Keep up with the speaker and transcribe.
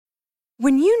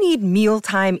When you need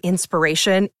mealtime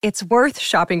inspiration, it's worth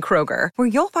shopping Kroger, where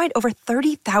you'll find over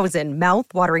 30,000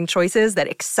 mouth-watering choices that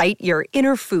excite your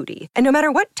inner foodie. And no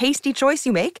matter what tasty choice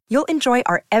you make, you'll enjoy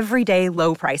our everyday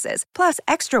low prices, plus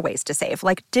extra ways to save,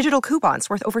 like digital coupons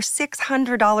worth over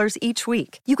 $600 each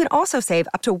week. You can also save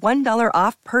up to $1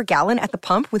 off per gallon at the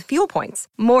pump with fuel points.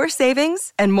 More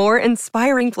savings and more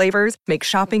inspiring flavors make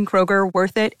shopping Kroger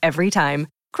worth it every time.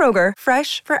 Kroger,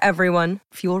 fresh for everyone.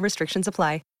 Fuel restrictions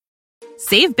apply.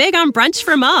 Save big on brunch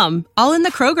for mom, all in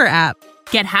the Kroger app.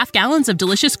 Get half gallons of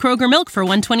delicious Kroger milk for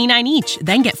 $1.29 each.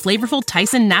 Then get flavorful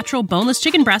Tyson natural boneless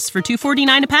chicken breasts for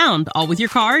 $2.49 a pound, all with your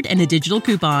card and a digital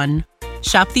coupon.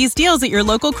 Shop these deals at your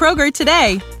local Kroger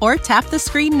today, or tap the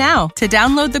screen now to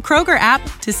download the Kroger app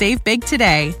to save big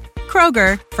today.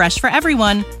 Kroger, fresh for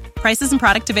everyone. Prices and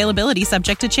product availability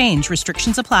subject to change.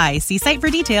 Restrictions apply. See site for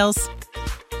details.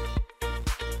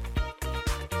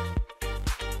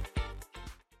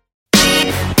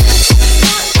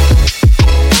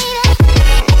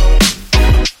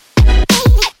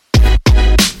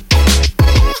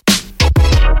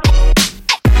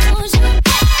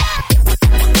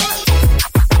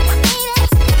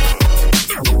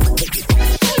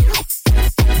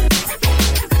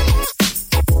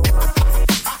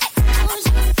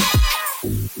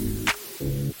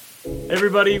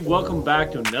 Everybody, welcome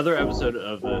back to another episode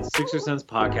of the Sixer Sense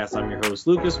podcast. I'm your host,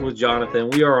 Lucas, with Jonathan.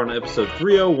 We are on episode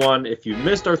 301. If you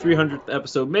missed our 300th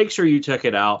episode, make sure you check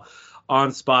it out on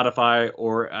Spotify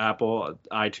or Apple,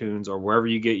 iTunes, or wherever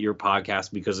you get your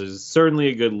podcast, because it is certainly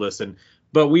a good listen.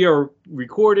 But we are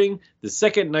recording the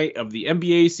second night of the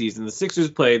NBA season. The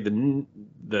Sixers play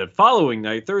the following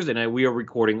night, Thursday night. We are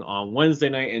recording on Wednesday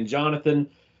night. And Jonathan,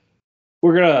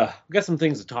 we got some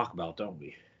things to talk about, don't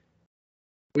we?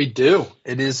 We do.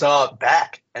 It is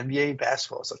back. NBA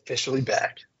basketball is officially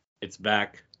back. It's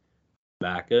back.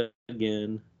 Back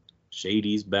again.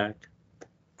 Shady's back.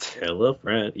 Tell a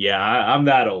friend. Yeah, I'm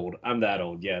that old.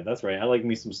 Yeah, that's right. I like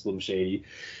me some Slim Shady.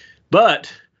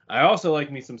 But I also like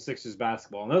me some Sixers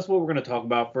basketball. And that's what we're going to talk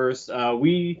about first.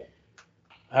 We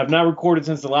have not recorded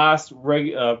since the last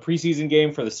preseason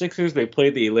game for the Sixers. They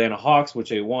played the Atlanta Hawks, which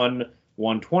they won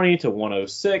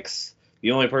 120-106.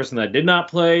 The only person that did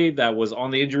not play that was on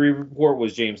the injury report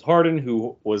was James Harden,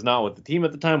 who was not with the team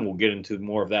at the time. We'll get into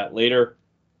more of that later.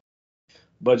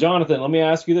 But, Jonathan, let me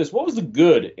ask you this. What was the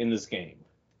good in this game?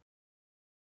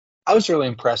 I was really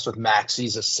impressed with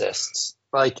Maxi's assists.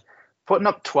 Like, putting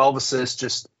up 12 assists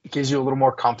just gives you a little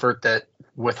more comfort that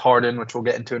with Harden, which we'll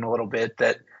get into in a little bit,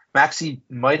 that Maxi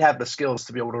might have the skills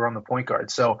to be able to run the point guard.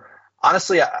 So,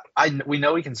 honestly, we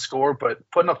know he can score, but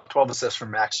putting up 12 assists from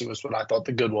Maxey was what I thought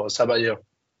the good was. How about you?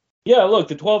 Yeah, look,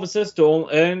 the 12 assists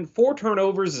and 4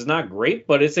 turnovers is not great,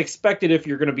 but it's expected if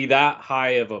you're going to be that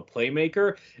high of a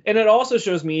playmaker. And it also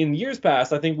shows me in years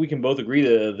past, I think we can both agree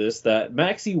to this, that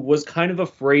Maxey was kind of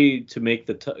afraid to make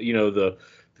the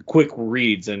quick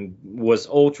reads and was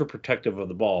ultra protective of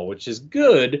the ball, which is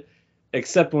good.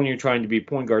 Except when you're trying to be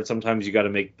point guard, sometimes you got to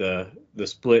make the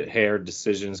split hair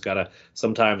decisions, got to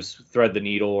sometimes thread the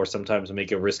needle or sometimes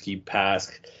make a risky pass.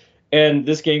 And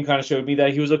this game kind of showed me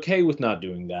that he was okay with not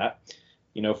doing that.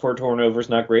 4 turnovers,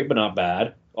 not great, but not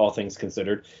bad, all things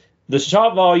considered. The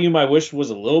shot volume I wish was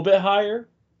a little bit higher.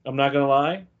 I'm not going to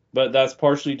lie. But that's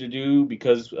partially to do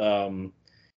because, Embiid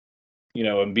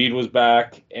was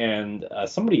back and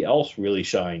somebody else really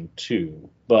shined too.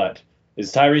 But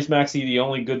is Tyrese Maxey the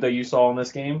only good that you saw in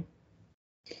this game?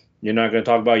 You're not going to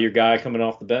talk about your guy coming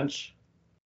off the bench?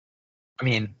 I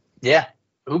mean, yeah,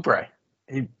 Oubre.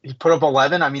 He put up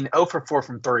 11. I mean, 0 for 4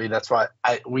 from 3. That's why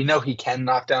we know he can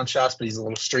knock down shots, but he's a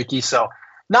little streaky. So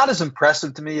not as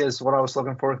impressive to me as what I was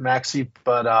looking for with Maxey.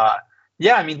 But,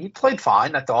 yeah, I mean, he played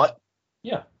fine, I thought.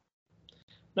 Yeah.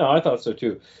 No, I thought so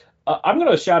too. I'm going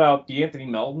to shout out DeAnthony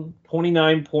Melton,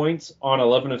 29 points on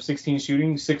 11 of 16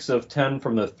 shooting, 6 of 10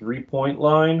 from the three-point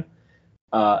line.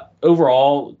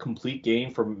 Overall, complete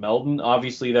game for Melton.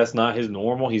 Obviously, that's not his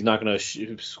normal. He's not going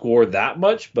to score that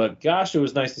much, but gosh, it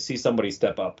was nice to see somebody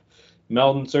step up.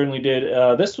 Melton certainly did.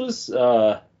 This was,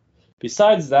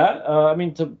 besides that,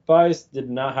 Tobias did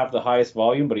not have the highest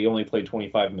volume, but he only played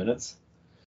 25 minutes.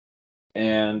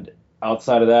 And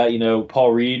outside of that,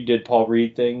 Paul Reed did Paul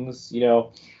Reed things,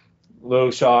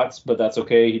 low shots, but that's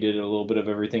okay. He did a little bit of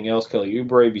everything else. Kelly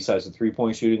Oubre, besides the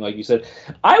three-point shooting, like you said.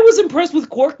 I was impressed with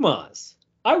Korkmaz.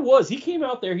 I was. He came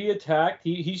out there. He attacked.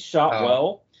 He shot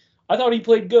well. I thought he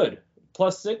played good.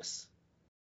 +6.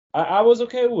 I was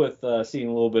okay with seeing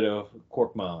a little bit of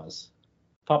Korkmaz.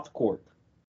 Pop the cork.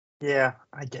 Yeah,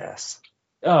 I guess.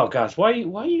 Oh, gosh. Why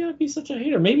you gotta be such a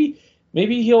hater? Maybe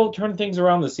he'll turn things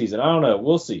around this season. I don't know.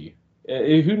 We'll see.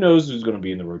 Who knows who's going to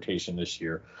be in the rotation this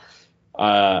year.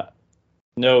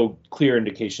 No clear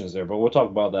indications there, but we'll talk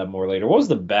about that more later. What was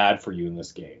the bad for you in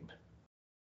this game?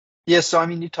 Yeah, so I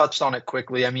mean, you touched on it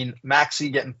quickly. I mean, Maxey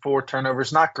getting 4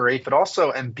 turnovers, not great, but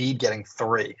also Embiid getting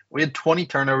 3. We had 20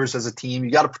 turnovers as a team.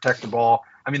 You got to protect the ball.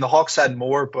 I mean, the Hawks had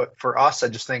more, but for us, I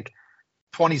just think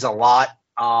 20 is a lot.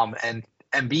 And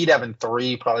Embiid having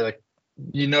 3, probably like,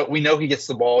 we know he gets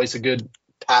the ball. He's a good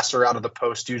passer out of the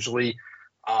post usually.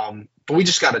 But we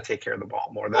just got to take care of the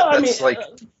ball more. That's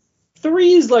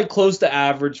 3 is like close to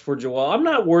average for Joel. I'm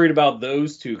not worried about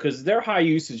those two because they're high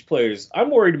usage players. I'm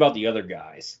worried about the other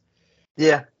guys.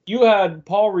 Yeah. You had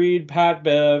Paul Reed, Pat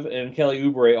Bev, and Kelly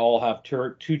Oubre all have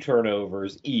 2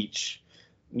 turnovers each.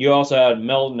 You also had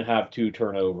Melton have 2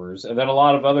 turnovers. And then a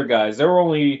lot of other guys. There were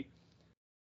only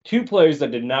 2 players that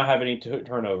did not have any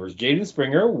turnovers. Jaden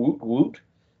Springer, who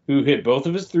hit both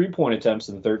of his 3-point attempts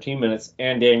in 13 minutes,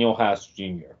 and Daniel Haas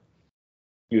Jr.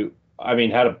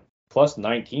 Had a plus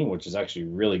 19, which is actually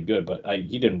really good, but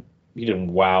he didn't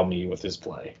wow me with his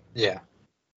play. Yeah.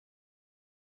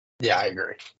 Yeah, I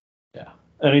agree. Yeah.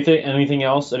 Anything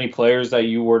else? Any players that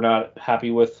you were not happy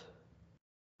with?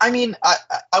 I mean,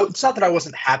 it's not that I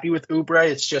wasn't happy with Oubre.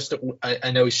 It's just that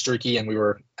I know he's streaky, and we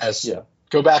were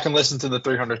go back and listen to the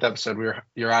 300th episode.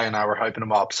 Uriah and I were hyping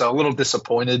him up, so a little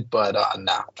disappointed, but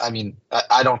no. I mean,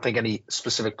 I don't think any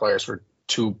specific players were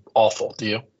too awful. Do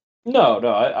you? No.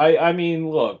 I mean,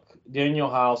 look, Daniel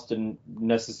House didn't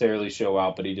necessarily show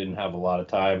out, but he didn't have a lot of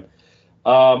time.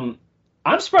 I'm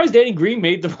surprised Danny Green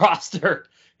made the roster.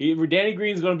 Danny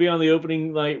Green's going to be on the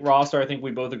opening night roster. I think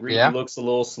we both agree he looks a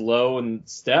little slow in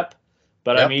step,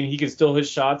 but I mean, he can still hit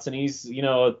shots, and he's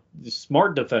a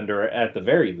smart defender at the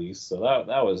very least. So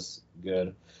that was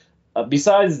good.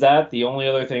 Besides that, the only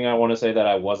other thing I want to say that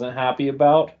I wasn't happy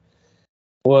about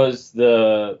was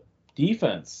the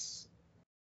defense.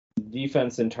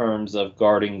 Defense in terms of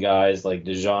guarding guys like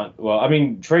Trae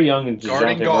Young and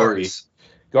DeJounte Murray.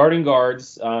 Guarding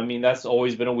guards, that's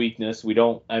always been a weakness.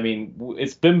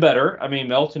 It's been better.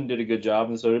 Melton did a good job,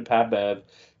 and so did Pat Bev.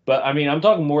 But, I'm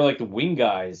talking more like the wing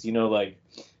guys. Like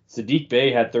Sadiq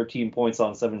Bey had 13 points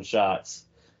on 7 shots.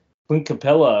 Clint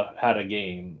Capella had a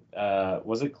game.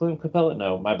 Was it Clint Capella?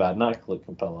 No, my bad, not Clint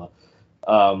Capella.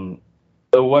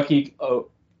 Onyeki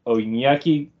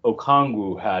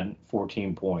Okongwu had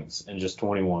 14 points in just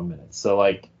 21 minutes. So,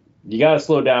 you got to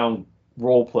slow down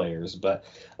role players, but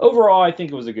overall I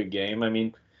think it was a good game.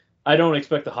 I don't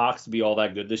expect the Hawks to be all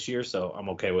that good this year, so I'm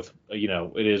okay with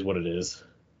it is what it is.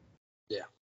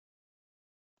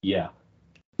 Yeah.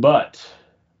 But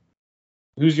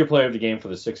who's your player of the game for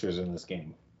the Sixers in this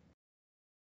game?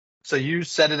 So you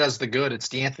said it as the good. It's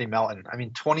DeAnthony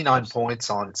Melton. 29 points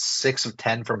on 6 of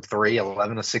 10 from 3,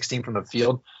 11 of 16 from the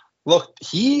field. Look,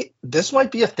 this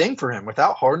might be a thing for him.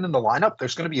 Without Harden in the lineup,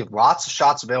 there's going to be lots of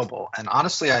shots available. And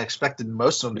honestly, I expected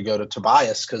most of them to go to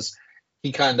Tobias because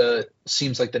he kind of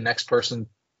seems like the next person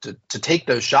to take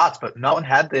those shots. But Melton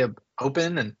had the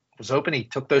open and was open. He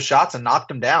took those shots and knocked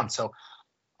them down. So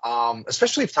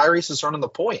especially if Tyrese is running the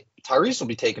point, Tyrese will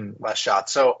be taking less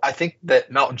shots. So I think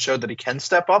that Melton showed that he can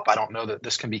step up. I don't know that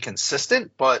this can be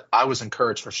consistent, but I was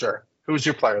encouraged for sure. Who was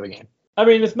your player of the game?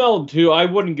 It's Melton too. I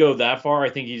wouldn't go that far. I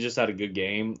think he just had a good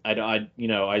game. I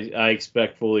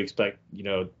fully expect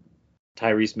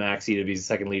Tyrese Maxey to be the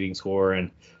second leading scorer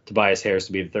and Tobias Harris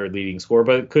to be the third leading scorer.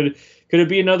 But could it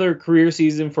be another career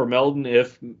season for Melton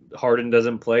if Harden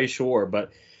doesn't play? Sure.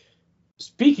 But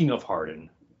speaking of Harden,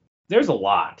 there's a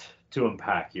lot to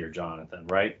unpack here, Jonathan,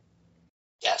 right?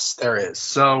 Yes, there is.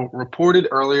 So reported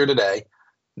earlier today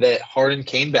that Harden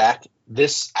came back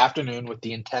this afternoon with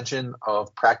the intention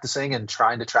of practicing and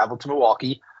trying to travel to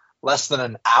Milwaukee. Less than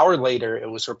an hour later, it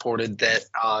was reported that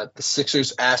the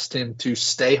Sixers asked him to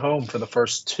stay home for the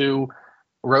first 2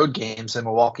 road games in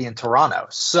Milwaukee and Toronto.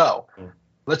 So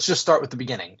let's just start with the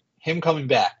beginning. Him coming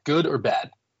back, good or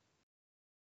bad?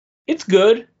 It's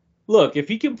good. Look, if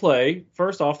he can play,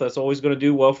 first off, that's always going to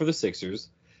do well for the Sixers.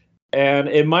 And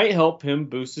it might help him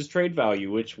boost his trade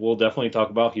value, which we'll definitely talk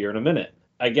about here in a minute.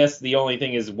 I guess the only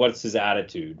thing is what's his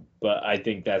attitude, but I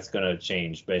think that's going to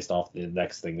change based off the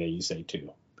next thing that you say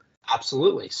too.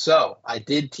 Absolutely. So I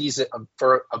did tease it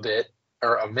for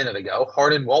a minute ago.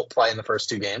 Harden won't play in the first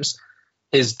 2 games.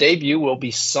 His debut will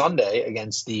be Sunday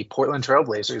against the Portland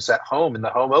Trailblazers at home in the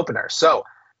home opener. So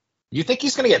you think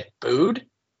he's going to get booed?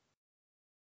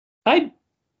 I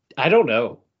don't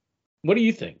know. What do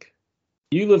you think?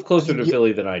 You live closer to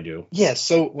Philly than I do. Yeah,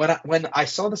 so when I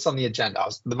saw this on the agenda,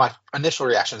 my initial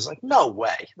reaction was like, no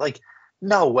way.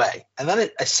 No way. And then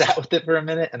I sat with it for a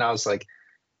minute, and I was like,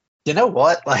 you know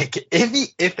what?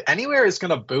 If anywhere is going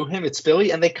to boo him, it's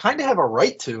Philly, and they kind of have a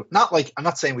right to. I'm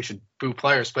not saying we should boo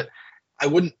players, but I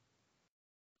wouldn't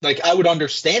like I would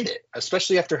understand it,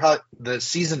 especially after how the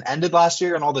season ended last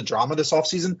year and all the drama this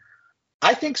offseason.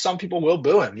 I think some people will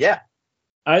boo him. Yeah.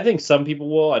 I think some people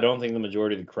will. I don't think the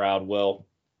majority of the crowd will.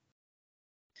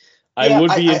 I Yeah,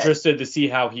 would be interested to see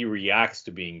how he reacts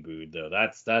to being booed, though.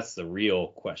 That's the real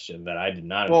question that I did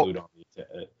not include on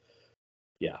the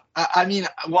yeah. I mean,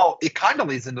 well, it kind of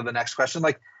leads into the next question.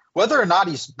 Like, whether or not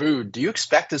he's booed, do you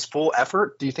expect his full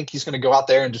effort? Do you think he's going to go out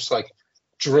there and just like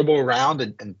dribble around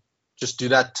and just do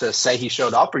that to say he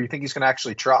showed up, or you think he's going to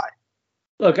actually try?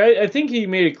 Look, I think he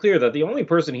made it clear that the only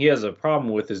person he has a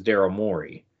problem with is Daryl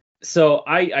Morey. So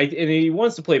and he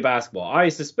wants to play basketball. I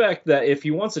suspect that if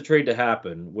he wants a trade to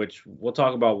happen, which we'll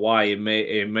talk about why it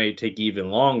may take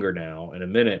even longer now in a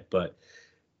minute, but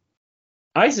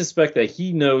I suspect that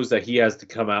he knows that he has to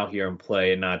come out here and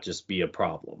play and not just be a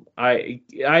problem.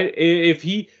 If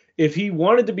he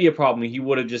wanted to be a problem, he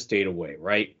would have just stayed away,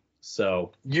 right?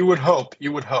 So you would hope.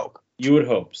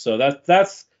 So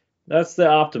that's the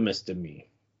optimist in me.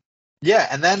 Yeah,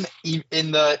 and then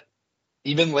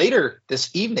even later this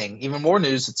evening, even more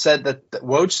news. It said that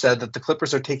Woj said that the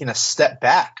Clippers are taking a step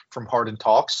back from Harden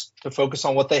talks to focus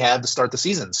on what they have to start the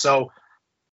season. So,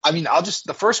 I mean,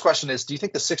 the first question is, do you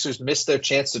think the Sixers missed their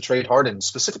chance to trade Harden,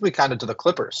 specifically kind of to the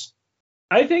Clippers?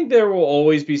 I think there will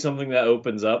always be something that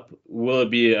opens up. Will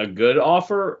it be a good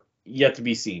offer? Yet to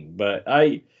be seen. But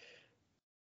I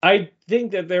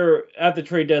think that they're at the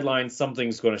trade deadline,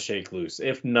 something's going to shake loose,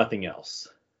 if nothing else.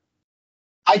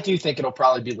 I do think it'll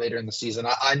probably be later in the season.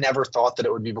 I never thought that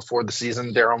it would be before the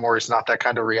season. Daryl Morey's not that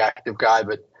kind of reactive guy,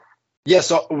 but yeah.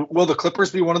 So will the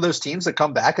Clippers be one of those teams that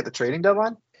come back at the trading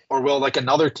deadline, or will like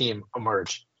another team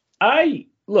emerge? I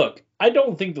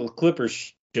don't think the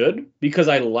Clippers should, because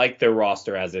I like their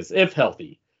roster as is, if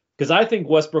healthy. Because I think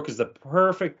Westbrook is the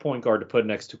perfect point guard to put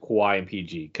next to Kawhi and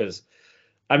PG. Because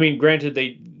I mean, granted,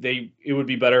 it would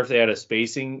be better if they had a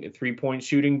spacing 3-point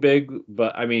shooting big,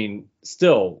 but I mean,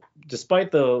 still,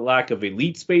 despite the lack of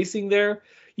elite spacing there,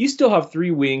 you still have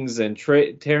 3 wings and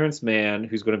Terrence Mann,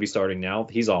 who's going to be starting now.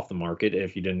 He's off the market.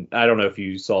 I don't know if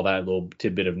you saw that little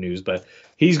tidbit of news, but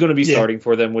he's going to be starting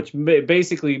for them, which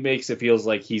basically makes it feels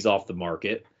like he's off the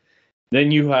market. Then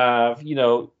you have,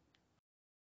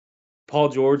 Paul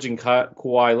George and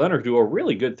Kawhi Leonard, who are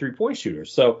really good 3-point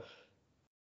shooters. So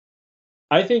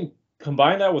I think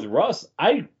combine that with Russ.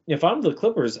 If I'm the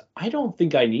Clippers, I don't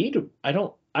think I need.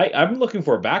 I'm looking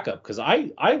for a backup because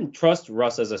I trust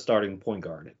Russ as a starting point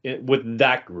guard with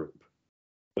that group.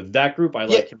 With that group, I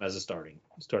like him as a starting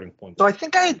point guard. So I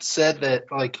think I had said that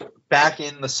like back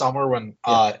in the summer when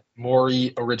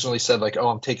Morey originally said like, "Oh,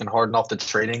 I'm taking Harden off the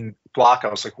trading block." I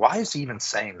was like, "Why is he even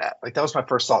saying that?" Like that was my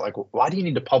first thought. Like, why do you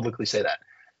need to publicly say that?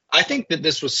 I think that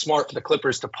this was smart for the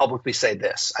Clippers to publicly say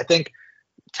this. I think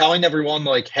telling everyone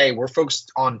like, hey, we're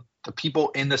focused on the people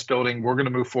in this building. We're going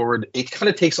to move forward. It kind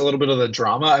of takes a little bit of the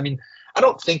drama. I mean, I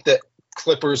don't think that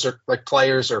Clippers or like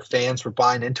players or fans were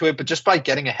buying into it, but just by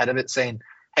getting ahead of it saying,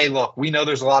 hey, look, we know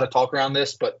there's a lot of talk around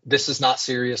this, but this is not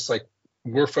serious. Like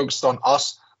we're focused on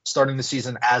us starting the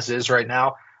season as is right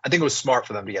now. I think it was smart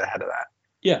for them to get ahead of that.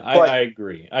 Yeah, I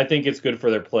agree. I think it's good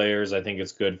for their players. I think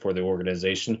it's good for the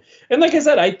organization. And like I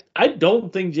said, I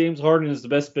don't think James Harden is the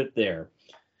best fit there.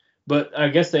 But I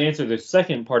guess to answer the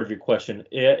second part of your question,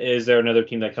 is there another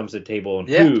team that comes to the table and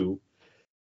who?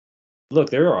 Look,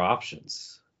 there are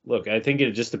options. Look, I think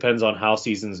it just depends on how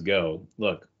seasons go.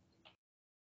 Look,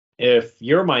 if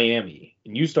you're Miami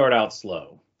and you start out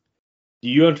slow, do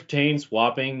you entertain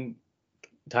swapping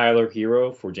Tyler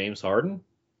Hero for James Harden?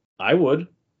 I would.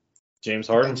 James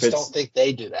Harden fits. I just don't think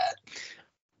they do that.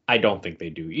 I don't think they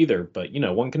do either, but,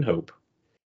 one can hope.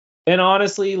 And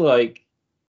honestly, like,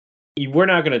 we're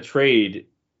not going to trade,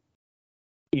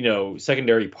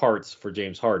 secondary parts for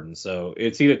James Harden. So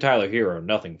it's either Tyler Hero or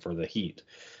nothing for the Heat.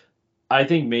 I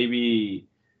think maybe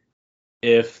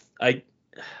I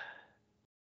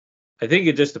think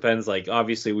it just depends. Like,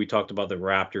 obviously we talked about the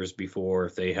Raptors before.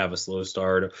 If they have a slow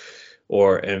start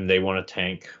and they want to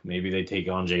tank, maybe they take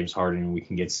on James Harden and we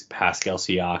can get Pascal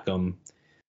Siakam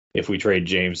if we trade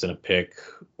James and a pick.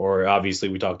 Or obviously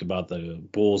we talked about the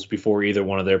Bulls before. Either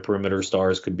one of their perimeter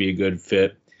stars could be a good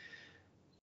fit.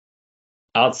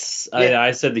 I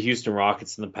said the Houston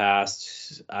Rockets in the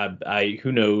past.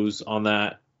 Who knows on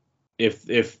that.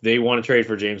 If they want to trade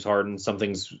for James Harden,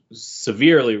 something's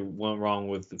severely went wrong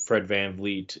with Fred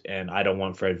VanVleet, and I don't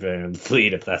want Fred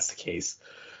VanVleet if that's the case.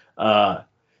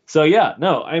 So yeah,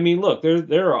 no, I mean, look,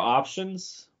 there are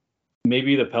options.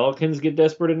 Maybe the Pelicans get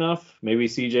desperate enough. Maybe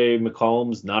CJ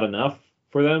McCollum's not enough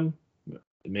for them.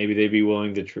 Maybe they'd be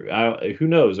willing to who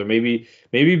knows? Or maybe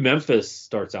Memphis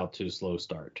starts out to a slow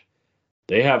start.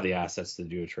 They have the assets to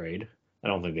do a trade. I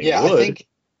don't think they would.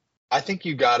 I think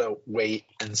you got to wait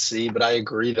and see, but I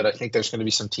agree that I think there's going to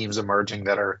be some teams emerging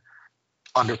that are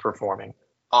underperforming.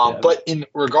 But in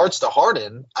regards to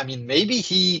Harden, I mean, maybe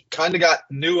he kind of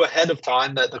knew ahead of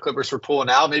time that the Clippers were pulling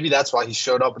out. Maybe that's why he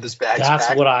showed up with his bags That's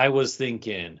packed. what I was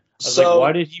thinking. I was like,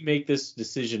 why did he make this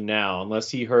decision now? Unless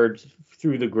he heard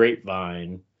through the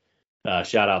grapevine,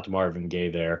 shout out to Marvin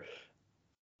Gaye there,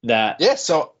 that. Yeah,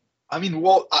 so, I mean,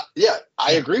 well,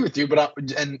 I agree with you, but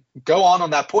and go on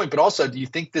that point. But also, do you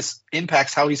think this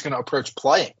impacts how he's going to approach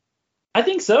playing? I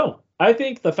think so. I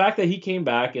think the fact that he came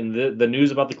back and the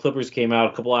news about the Clippers came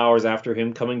out a couple hours after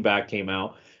him coming back came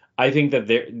out. I think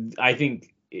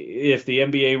if the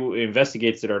NBA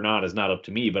investigates it or not is not up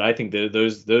to me, but I think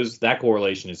that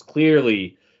correlation is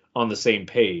clearly on the same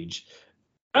page.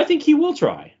 I think he will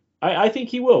try. I think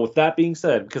he will. With that being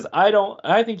said, because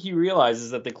I think he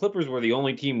realizes that the Clippers were the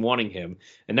only team wanting him,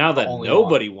 and now that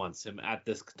nobody wants him at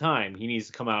this time, he needs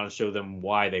to come out and show them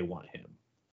why they want him.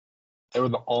 They were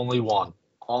the only one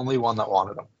that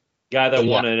wanted him. Guy that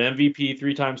won an MVP,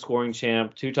 3-time scoring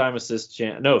champ, 2-time assist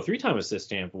champ. No, 3-time assist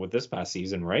champ with this past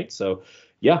season, right? So,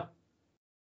 yeah.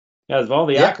 He has all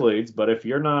the accolades, but if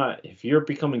you're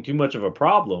becoming too much of a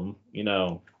problem,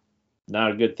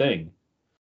 not a good thing.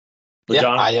 But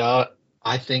John,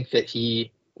 I think that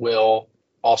he will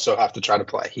also have to try to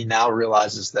play. He now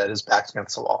realizes that his back's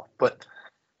against the wall. But,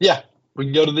 yeah, we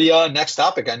can go to the next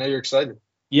topic. I know you're excited.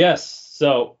 Yes.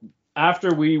 So,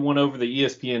 after we went over the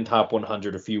ESPN Top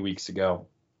 100 a few weeks ago,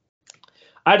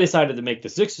 I decided to make the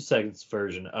 60 seconds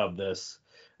version of this.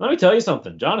 Let me tell you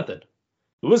something, Jonathan.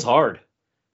 It was hard.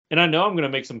 And I know I'm going to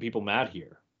make some people mad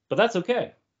here, but that's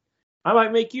okay. I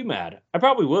might make you mad. I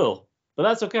probably will, but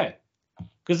that's okay.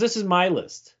 Because this is my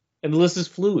list, and the list is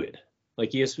fluid.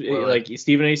 Like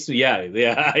Stephen A.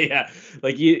 Yeah.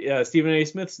 Like Stephen A.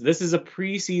 Smith's. This is a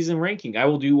preseason ranking. I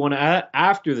will do one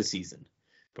after the season.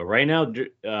 But right now,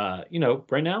 the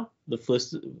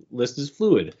list is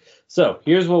fluid. So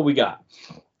here's what we got.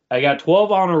 I got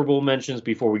 12 honorable mentions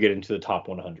before we get into the top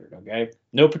 100, okay?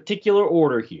 No particular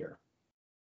order here.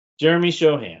 Jeremy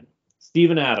Shohan,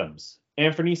 Steven Adams,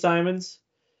 Anthony Simons,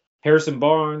 Harrison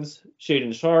Barnes,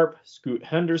 Shaden Sharp, Scoot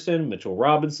Henderson, Mitchell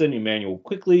Robinson, Emmanuel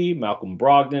Quickley, Malcolm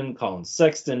Brogdon, Colin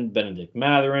Sexton, Benedict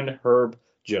Mathurin, Herb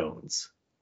Jones.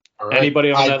 All right.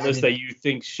 Anybody on that list that you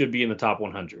think should be in the top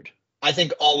 100? I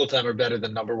think all of them are better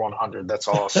than number 100. That's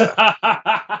all I'll say.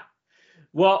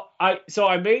 Well,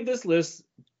 I made this list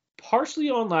partially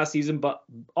on last season, but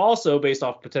also based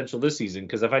off potential this season.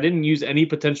 Because if I didn't use any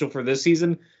potential for this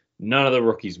season, none of the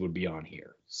rookies would be on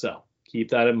here. So keep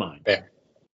that in mind. Fair.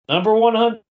 Number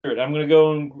 100. I'm going to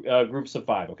go in groups of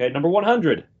 5. Okay. Number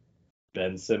 100,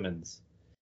 Ben Simmons.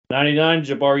 99,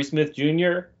 Jabari Smith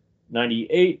Jr.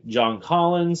 98, John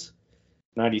Collins.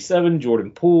 97,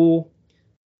 Jordan Poole.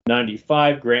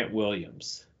 95, Grant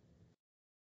Williams.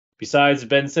 Besides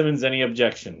Ben Simmons, any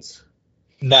objections?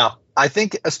 No. I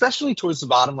think, especially towards the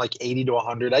bottom, like 80 to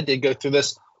 100, I did go through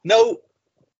this. No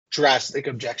drastic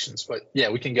objections, but yeah,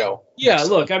 we can go. Yeah,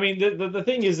 look, I mean, the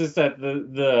thing is that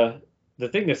the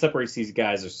thing that separates these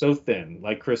guys are so thin,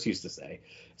 like Chris used to say.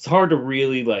 It's hard to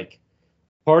really,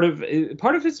 part of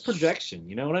it's projection,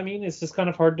 you know what I mean? It's just kind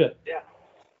of hard to... Yeah.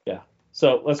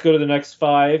 So let's go to the next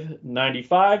 5.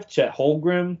 95, Chet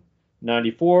Holmgren.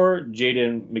 94,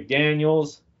 Jaden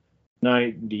McDaniels.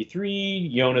 93,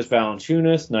 Jonas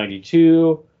Valanciunas.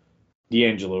 92,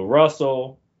 D'Angelo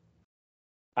Russell.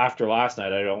 After last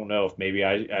night, I don't know if maybe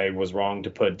I was wrong to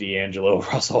put D'Angelo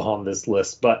Russell on this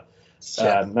list, but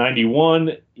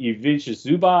 91, Ivica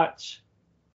Zubac.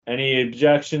 Any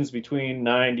objections between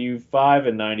 95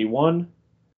 and 91?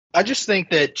 I just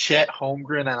think that Chet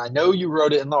Holmgren, and I know you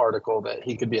wrote it in the article that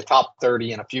he could be a top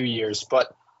 30 in a few years,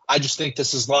 but I just think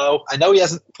this is low. I know he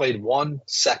hasn't played 1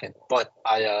 second, but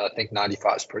I think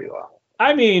 95 is pretty low.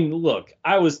 I mean, look,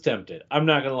 I was tempted. I'm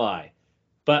not going to lie.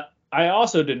 But I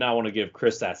also did not want to give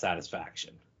Chris that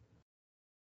satisfaction.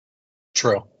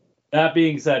 True. That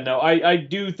being said, no, I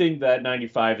do think that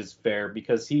 95 is fair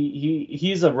because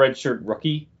he's a redshirt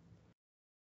rookie.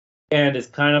 And it's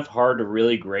kind of hard to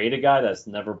really grade a guy that's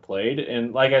never played.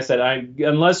 And like I said,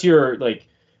 unless you're like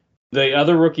the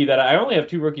other rookie that I only have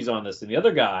 2 rookies on this, and the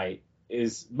other guy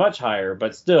is much higher,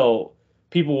 but still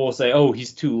people will say, oh,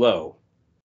 he's too low.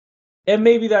 And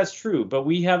maybe that's true, but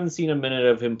we haven't seen a minute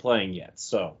of him playing yet.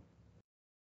 So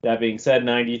that being said,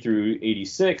 90 through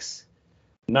 86,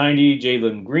 90,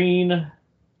 Jalen Green,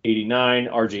 89,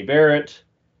 RJ Barrett,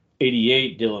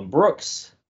 88, Dylan Brooks,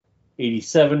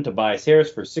 87, Tobias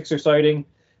Harris for Sixer sighting.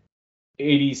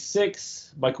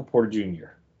 86, Michael Porter Jr.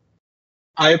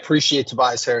 I appreciate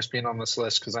Tobias Harris being on this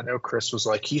list because I know Chris was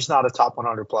like, he's not a top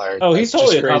 100 player. Oh, he's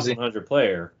totally a top crazy. 100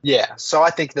 player. Yeah, so I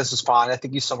think this is fine. I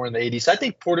think he's somewhere in the 80s. I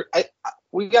think Porter.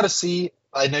 We got to see.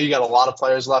 I know you got a lot of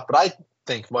players left, but I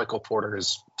think Michael Porter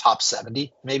is top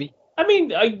 70, maybe. I mean,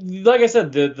 like I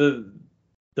said, the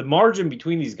margin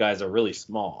between these guys are really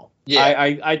small.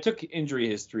 Yeah, I took injury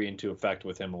history into effect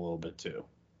with him a little bit too.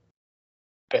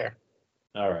 Fair.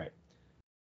 All right.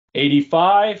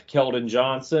 85, Keldon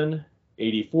Johnson.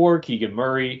 84, Keegan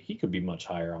Murray. He could be much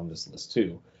higher on this list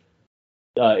too.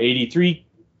 83,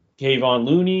 Kayvon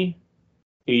Looney.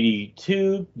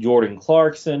 82, Jordan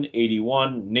Clarkson.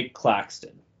 81, Nick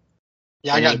Claxton.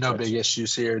 Yeah, I got no big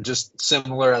issues here. Just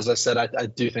similar, as I said, I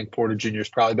do think Porter Jr. is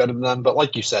probably better than them. But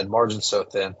like you said, margin's so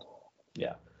thin.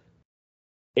 Yeah.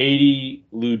 80,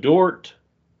 Lou Dort,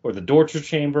 or the Dortcher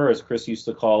Chamber, as Chris used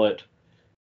to call it.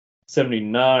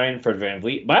 79, Fred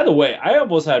VanVleet. By the way, I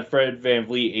almost had Fred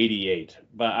VanVleet 88,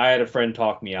 but I had a friend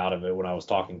talk me out of it when I was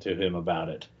talking to him about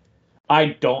it.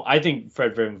 I think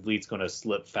Fred VanVleet's going to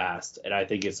slip fast, and I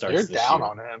think it starts You're this down year.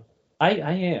 on him. I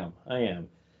am.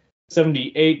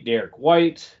 78, Derek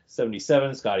White.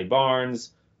 77, Scotty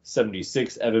Barnes.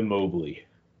 76, Evan Mobley.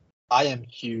 I am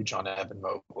huge on Evan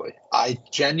Mobley. I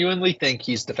genuinely think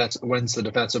he's wins the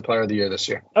Defensive Player of the Year this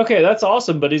year. Okay, that's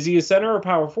awesome, but is he a center or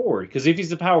power forward? Because if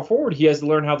he's a power forward, he has to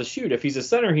learn how to shoot. If he's a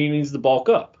center, he needs to bulk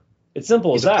up. It's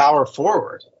simple as that. He's a power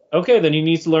forward. Okay, then he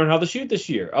needs to learn how to shoot this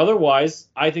year. Otherwise,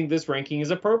 I think this ranking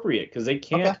is appropriate because they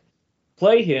can't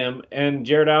play him and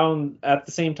Jared Allen at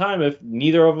the same time if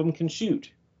neither of them can shoot.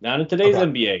 Not in today's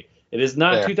NBA. It is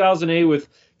not 2008 with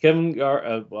Kevin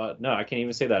no, I can't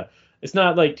even say that. It's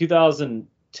not like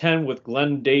 2010 with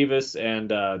Glenn Davis and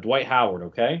Dwight Howard,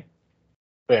 okay?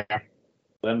 Fair.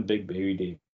 Glenn Big Baby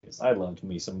Davis. I loved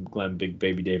me some Glenn Big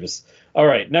Baby Davis. All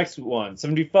right, next one.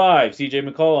 75, CJ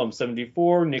McCollum.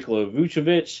 74, Nikola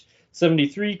Vucevic.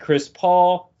 73, Chris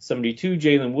Paul. 72,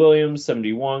 Jalen Williams.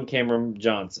 71, Cameron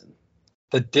Johnson.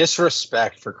 The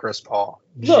disrespect for Chris Paul.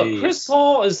 Look, Chris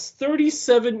Paul is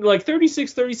 37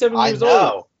 years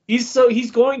old.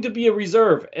 He's going to be a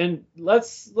reserve, and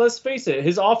let's face it,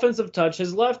 his offensive touch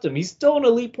has left him. He's still an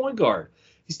elite point guard.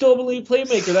 He's still an elite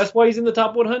playmaker. That's why he's in the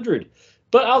top 100.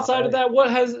 But outside of that,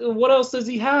 what else does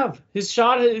he have? His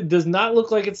shot does not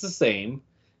look like it's the same.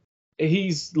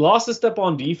 He's lost a step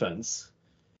on defense.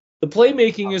 The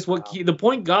playmaking is the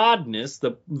point guardness,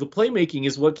 the playmaking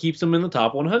is what keeps him in the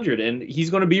top 100, and he's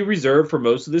going to be reserved for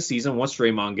most of the season once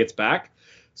Draymond gets back.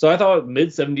 So I thought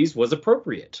mid-70s was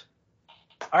appropriate.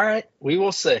 All right, we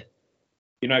will see.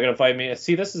 You're not going to fight me?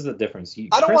 See, this is the difference.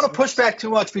 I don't want to push back too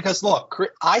much because, look,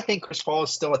 I think Chris Paul is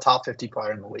still a top 50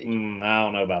 player in the league. I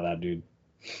don't know about that, dude.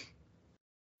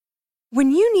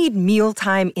 When you need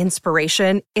mealtime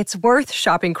inspiration, it's worth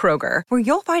shopping Kroger, where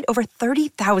you'll find over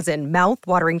 30,000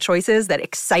 mouth-watering choices that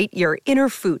excite your inner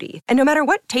foodie. And no matter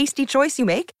what tasty choice you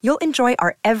make, you'll enjoy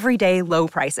our everyday low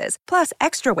prices, plus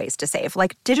extra ways to save,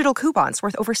 like digital coupons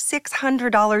worth over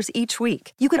 $600 each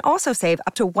week. You can also save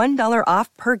up to $1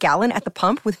 off per gallon at the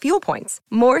pump with fuel points.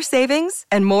 More savings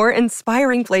and more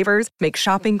inspiring flavors make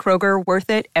shopping Kroger worth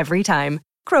it every time.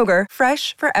 Kroger,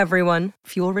 fresh for everyone.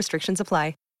 Fuel restrictions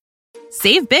apply.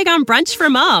 Save big on brunch for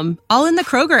mom, all in the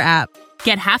Kroger app.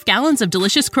 Get half gallons of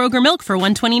delicious Kroger milk for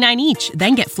 $1.29 each.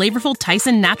 Then get flavorful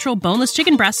Tyson natural boneless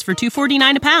chicken breasts for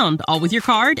 $2.49 a pound, all with your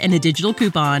card and a digital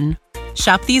coupon.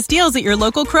 Shop these deals at your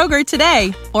local Kroger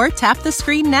today, or tap the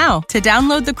screen now to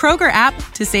download the Kroger app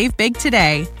to save big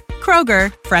today.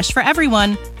 Kroger, fresh for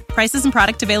everyone. Prices and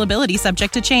product availability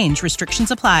subject to change.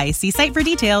 Restrictions apply. See site for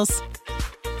details.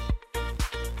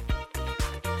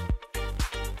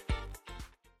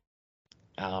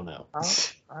 I don't know.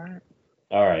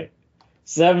 All right.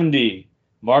 70,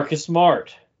 Marcus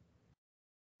Smart.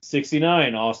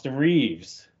 69, Austin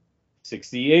Reeves.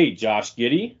 68, Josh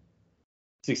Giddey.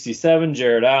 67,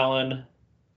 Jared Allen.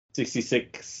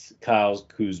 66, Kyle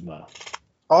Kuzma.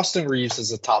 Austin Reeves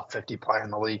is a top 50 player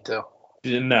in the league, too.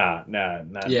 Not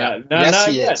yet.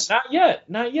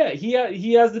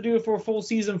 He has to do it for a full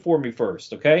season for me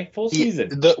first, okay? Full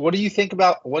season. What do you think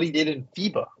about what he did in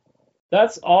FIBA?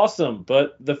 That's awesome,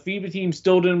 but the FIBA team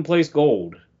still didn't place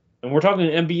gold. And we're talking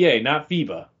NBA, not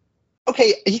FIBA.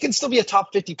 Okay, he can still be a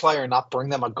top 50 player and not bring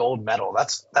them a gold medal.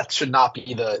 That should not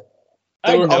be the –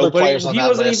 I know, but he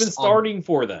wasn't even starting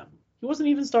for them. He wasn't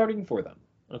even starting for them,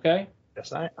 okay?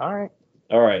 Yes, all right.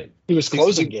 All right. He was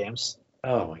closing games.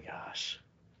 Oh, my gosh.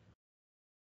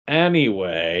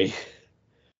 Anyway,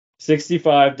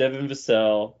 65, Devin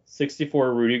Vassell.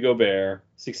 64, Rudy Gobert.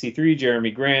 63,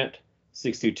 Jeremy Grant.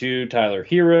 62, Tyler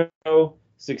Hero.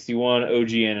 61, OG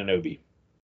Anunoby.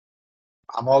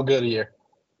 I'm all good here.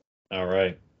 All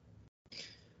right.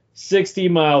 60,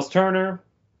 Miles Turner.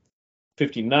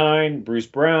 59, Bruce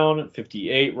Brown.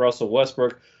 58, Russell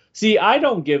Westbrook. See, I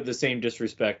don't give the same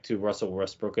disrespect to Russell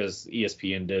Westbrook as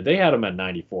ESPN did. They had him at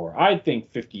 94. I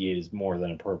think 58 is more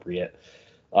than appropriate.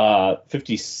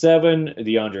 57,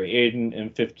 DeAndre Ayton,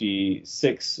 and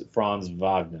 56, Franz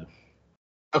Wagner.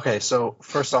 Okay, so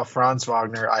first off, Franz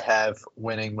Wagner, I have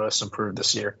winning most improved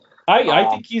this year. I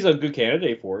think he's a good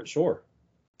candidate for it, sure.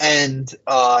 And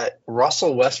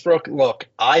Russell Westbrook, look,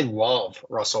 I love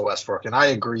Russell Westbrook, and I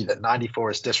agree that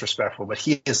 94 is disrespectful, but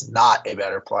he is not a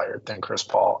better player than Chris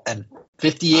Paul. And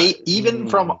 58, even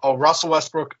from a Russell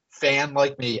Westbrook fan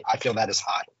like me, I feel that is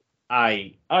high.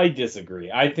 I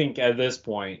disagree. I think at this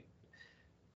point,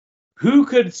 who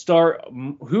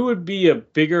would be a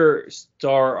bigger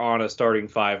star on a starting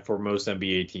five for most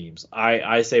NBA teams?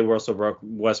 I say Russell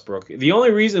Westbrook. The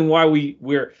only reason why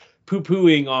we're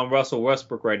poo-pooing on Russell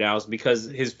Westbrook right now is because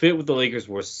his fit with the Lakers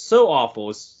was so awful.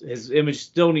 His image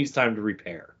still needs time to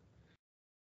repair.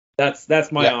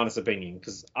 That's my honest opinion,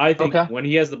 because I think when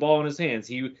he has the ball in his hands,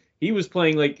 he was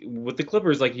playing like with the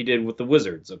Clippers like he did with the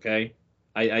Wizards, okay?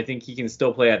 I think he can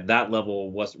still play at that level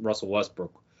of Russell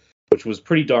Westbrook, which was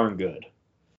pretty darn good.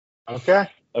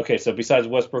 Okay, so besides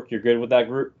Westbrook, you're good with that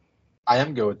group? I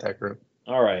am good with that group.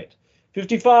 All right.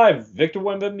 55, Victor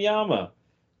Wembanyama.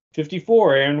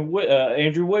 54,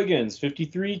 Andrew Wiggins.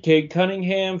 53, Cade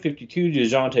Cunningham. 52,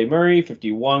 DeJounte Murray.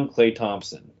 51, Klay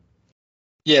Thompson.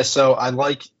 Yeah, so I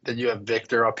like that you have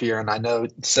Victor up here, and I know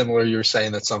similar you were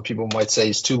saying that some people might say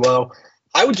he's too low.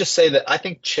 I would just say that I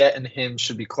think Chet and him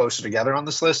should be closer together on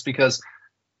this list, because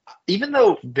even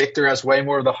though Victor has way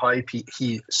more of the hype,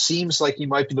 he seems like he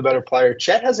might be the better player.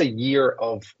 Chet has a year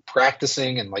of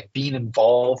practicing and like being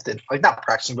involved in, like, not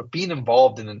practicing, but being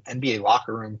involved in an NBA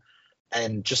locker room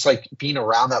and just like being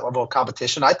around that level of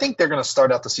competition. I think they're going to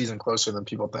start out the season closer than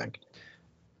people think.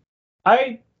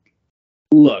 I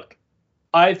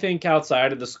think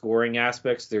outside of the scoring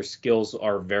aspects, their skills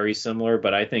are very similar,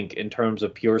 but I think in terms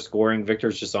of pure scoring,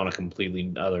 Victor's just on a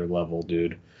completely other level,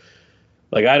 dude.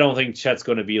 Like, I don't think Chet's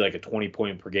going to be like a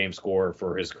 20-point per game scorer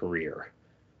for his career.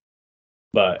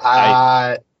 But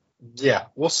yeah,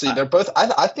 we'll see. They're both.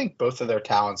 I think both of their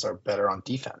talents are better on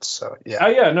defense. So yeah.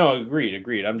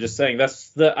 Agreed. I'm just saying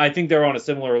I think they're on a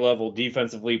similar level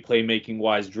defensively, playmaking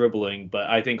wise, dribbling. But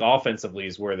I think offensively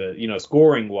is where the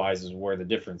scoring wise is where the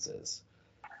difference is.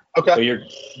 Okay.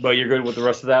 But you're good with the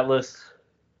rest of that list?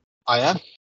 I am.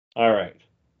 All right.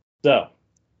 So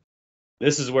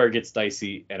this is where it gets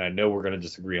dicey, and I know we're going to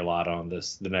disagree a lot on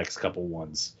this, the next couple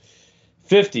ones.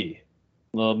 50,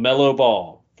 LaMelo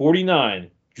Ball. 49,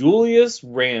 Julius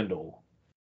Randle.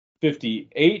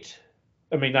 48,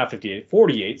 48,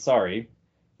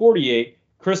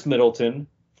 Chris Middleton.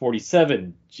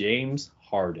 47, James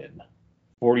Harden.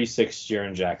 46,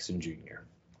 Jaren Jackson Jr.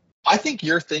 I think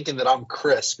you're thinking that I'm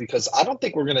Chris, because I don't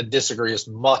think we're going to disagree as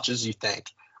much as you think.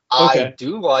 Okay. I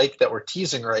do like that we're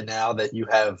teasing right now that you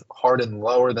have Harden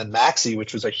lower than Maxey,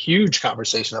 which was a huge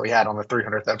conversation that we had on the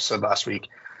 300th episode last week.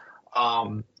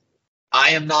 I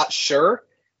am not sure.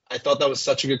 I thought that was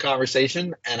such a good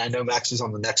conversation, and I know Maxey's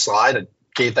on the next slide and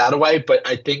gave that away, but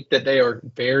I think that they are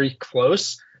very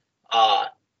close. I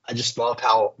just love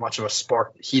how much of a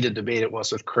heated debate it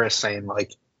was with Chris saying,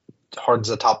 like, Harden's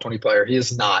a top 20 player. He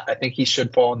is not. I think he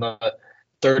should fall in the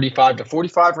 35 to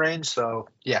 45 range. So,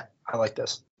 yeah, I like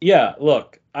this. Yeah,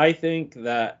 look, I think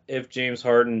that if James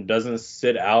Harden doesn't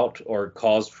sit out or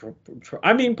cause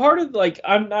part of, like,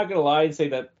 I'm not going to lie and say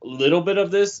that a little bit of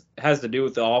this has to do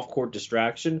with the off-court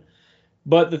distraction.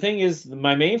 But the thing is,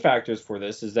 my main factors for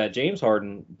this is that James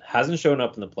Harden hasn't shown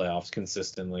up in the playoffs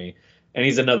consistently, and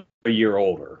he's another year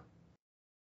older.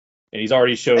 And he's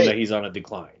already shown that he's on a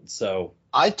decline. So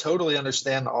I totally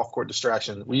understand the off-court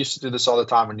distraction. We used to do this all the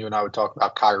time when you and I would talk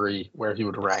about Kyrie, where he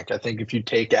would rank. I think if you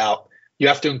take out, you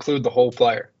have to include the whole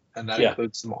player, and that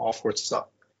includes some off-court stuff.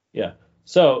 Yeah.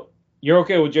 So you're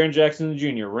okay with Jaren Jackson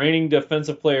Jr., reigning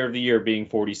defensive player of the year, being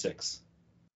 46?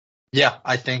 Yeah,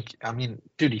 I think,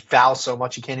 dude, he fouls so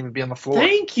much he can't even be on the floor.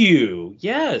 Thank you.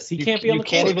 Yes, he can't be on the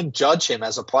court. You can't even judge him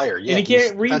as a player. Yeah, and he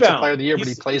can't rebound. Defensive player of the year, but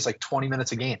he plays like 20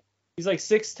 minutes a game. He's like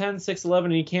 6'10", 6'11",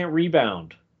 and he can't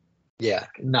rebound. Yeah,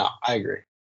 no, I agree.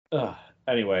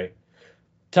 Anyway,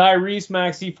 Tyrese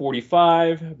Maxey,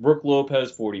 45. Brook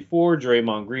Lopez, 44.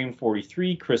 Draymond Green,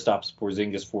 43. Kristaps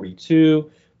Porzingis, 42.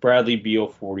 Bradley Beal,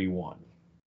 41.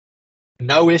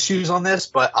 No issues on this,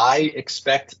 but I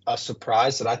expect a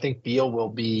surprise that I think Beal will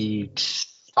be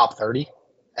top 30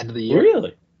 end of the year.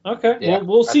 Really? Okay. Yeah, well,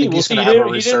 we'll see. He didn't play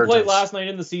resurgence. last night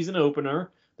in the season opener.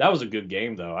 That was a good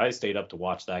game, though. I stayed up to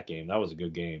watch that game. That was a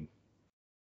good game.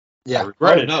 Yeah. I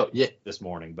regretted it this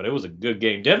morning, but it was a good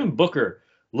game. Devin Booker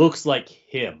looks like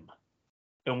him.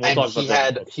 And we'll talk about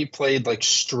that. He played like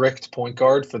strict point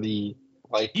guard for the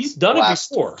he's done it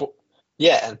before.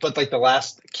 But like the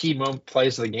last key moment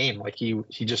plays of the game, like he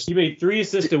made 3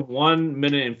 assists in 1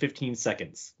 minute and 15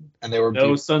 seconds. And they were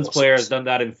no Suns player has done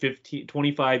that in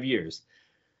 25 years.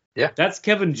 Yeah. That's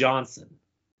Kevin Johnson.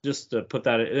 Just to put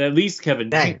that, at least Kevin.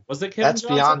 Dang. Was it Kevin That's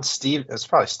Johnson? beyond Steve. It's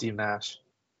probably Steve Nash.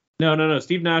 No.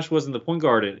 Steve Nash wasn't the point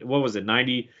guard. What was it?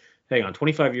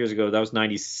 25 years ago. That was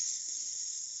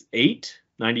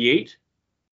 98?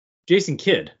 Jason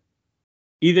Kidd.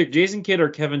 Either Jason Kidd or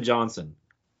Kevin Johnson.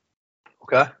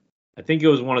 Okay. I think it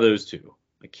was one of those two.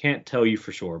 I can't tell you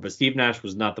for sure, but Steve Nash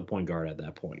was not the point guard at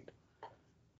that point.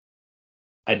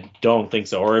 I don't think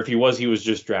so. Or if he was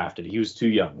just drafted. He was too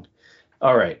young.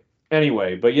 All right.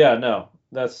 Anyway, but yeah, no.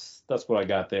 That's what I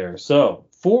got there. So,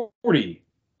 40,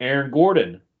 Aaron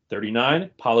Gordon. 39,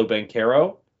 Paolo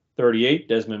Banchero. 38,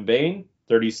 Desmond Bane.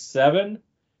 37,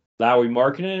 Lauri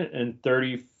Markkanen. And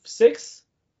 36,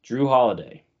 Drew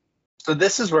Holiday. So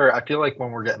this is where I feel like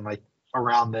when we're getting like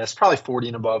around this, probably 40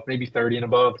 and above, maybe 30 and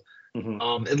above,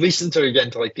 at least until you get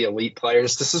into like the elite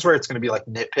players, this is where it's going to be like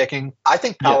nitpicking. I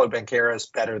think Paolo Banchero is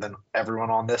better than everyone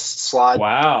on this slide.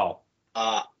 Wow.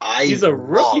 He's a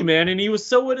rookie, man, and he was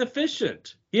so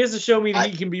inefficient. He has to show me that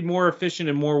he can be more efficient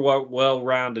and more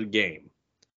well-rounded game.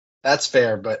 That's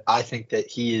fair, but I think that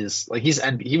he is like he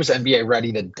was NBA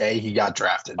ready the day he got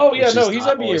drafted. Oh yeah, no, he's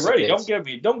NBA ready.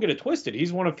 Don't get it twisted.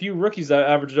 He's one of few rookies that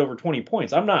averaged over 20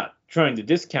 points. I'm not trying to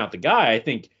discount the guy. I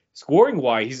think scoring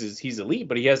wise he's elite,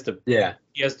 but he has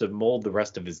to mold the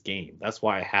rest of his game. That's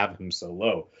why I have him so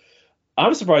low.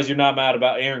 I'm surprised you're not mad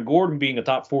about Aaron Gordon being a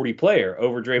top 40 player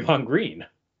over Draymond Green.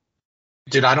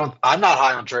 Dude, I'm not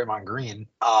high on Draymond Green.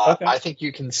 Okay. I think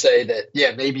you can say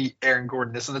that, maybe Aaron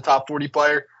Gordon isn't a top 40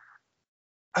 player.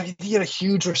 I mean, he had a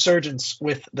huge resurgence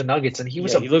with the Nuggets, and he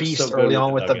was a beast early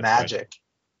on with the Magic. Right?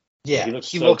 Yeah,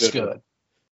 he looks good.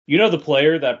 You know the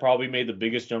player that probably made the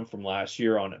biggest jump from last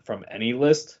year from any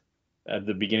list at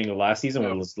the beginning of last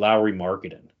season was Lauri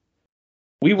Markkanen.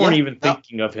 We weren't even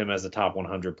thinking of him as a top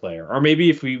 100 player. Or maybe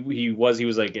if he was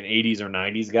like an 80s or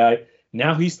 90s guy.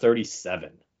 Now he's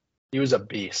 37. He was a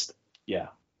beast. Yeah,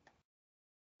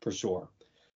 for sure.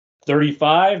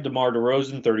 35, DeMar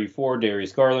DeRozan. 34,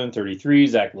 Darius Garland. 33,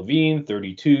 Zach LaVine.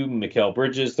 32, Mikal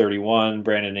Bridges. 31,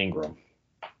 Brandon Ingram.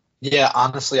 Yeah,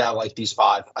 honestly, I like these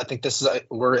 5. I think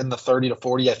we're in the 30 to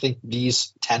 40. I think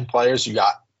these 10 players you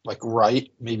got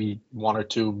right. Maybe 1 or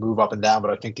 2 move up and down,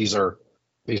 but I think these are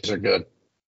good.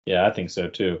 Yeah, I think so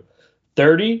too.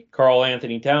 30, Karl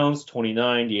Anthony Towns.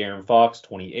 29, De'Aaron Fox.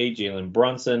 28, Jalen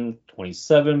Brunson.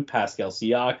 27, Pascal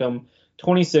Siakam.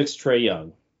 26, Trae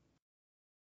Young.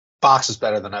 Fox is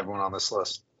better than everyone on this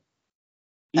list.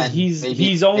 And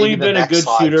he's only been a good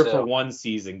shooter for 1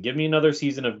 season. Give me another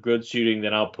season of good shooting,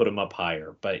 then I'll put him up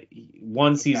higher. But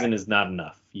 1 season is not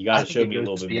enough. You got to show me a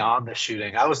little bit beyond the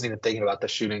shooting. I wasn't even thinking about the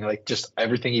shooting, like just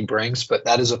everything he brings. But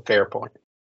that is a fair point.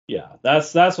 Yeah,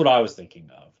 that's what I was thinking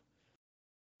of.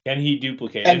 Can he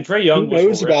duplicate? And Trae Young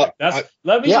was horrific.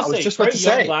 Let me just say, Trae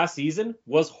Young last season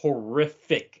was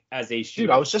horrific as a shooter.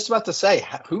 Dude, I was just about to say,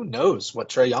 who knows what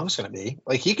Trae Young's going to be?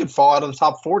 Like, he could fall out of the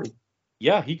top 40.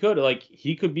 Yeah, he could. Like,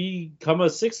 he could become a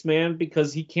 6th man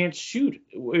because he can't shoot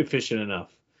efficient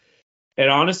enough. And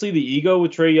honestly, the ego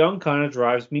with Trae Young kind of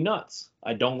drives me nuts.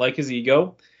 I don't like his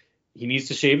ego. He needs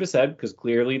to shave his head because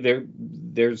clearly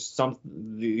there's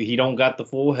he don't got the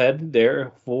full head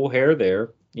there, full hair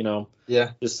there.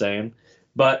 Just saying.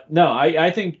 But no,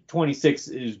 I think 26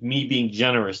 is me being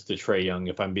generous to Trae Young,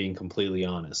 if I'm being completely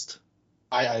honest.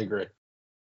 I agree.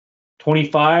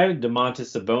 25,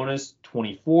 Domantas Sabonis.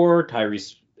 24,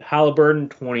 Tyrese Halliburton.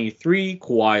 23,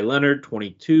 Kawhi Leonard.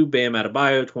 22, Bam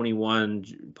Adebayo.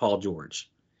 21, Paul George.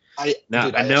 I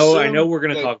know we're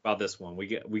going to talk about this one.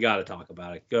 We got to talk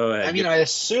about it. Go ahead. I mean, I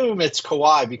assume it's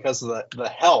Kawhi because of the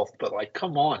health, but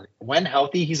come on. When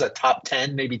healthy, he's a top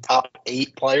 10, maybe top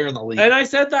 8 player in the league. And I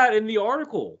said that in the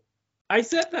article. I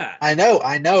said that. I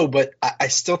know, but I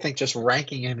still think just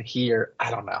ranking him here,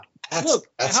 I don't know.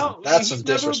 That's some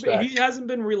disrespect. He hasn't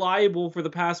been reliable for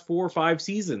the past 4 or 5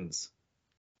 seasons.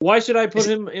 Why should I put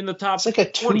him in the top? It's like a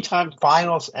 2-time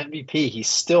Finals MVP. He's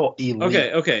still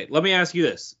elite. Okay. Let me ask you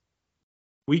this.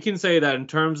 We can say that in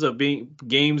terms of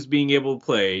being able to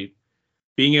play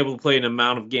an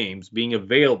amount of games, being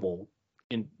available,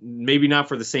 and maybe not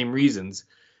for the same reasons,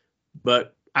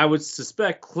 but I would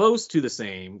suspect close to the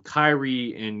same,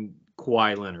 Kyrie and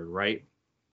Kawhi Leonard, right?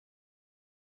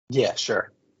 Yeah,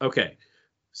 sure. Okay.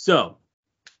 So,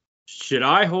 should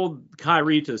I hold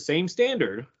Kyrie to the same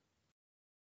standard?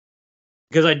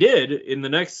 Because I did in the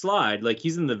next slide. Like,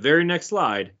 he's in the very next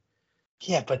slide.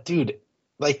 Yeah, but dude,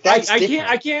 Like that's I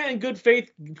different. can't in good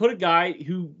faith put a guy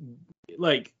who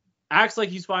like acts like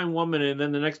he's fine 1 minute and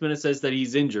then the next minute says that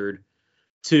he's injured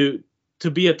to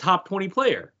be a top 20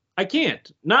 player. I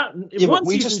can't. Not one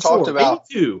we season, just talked sure, about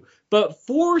maybe 2, but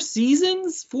 4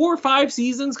 or 5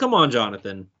 seasons. Come on,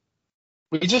 Jonathan.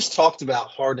 We just talked about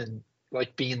Harden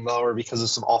like being lower because of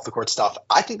some off the court stuff.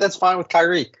 I think that's fine with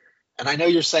Kyrie. And I know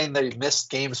you're saying that he missed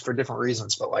games for different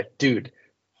reasons, but like, dude,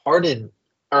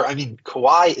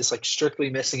 Kawhi is like strictly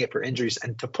missing it for injuries,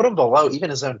 and to put him below even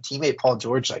his own teammate Paul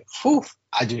George, like, whew,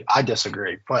 I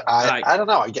disagree. But I don't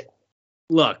know.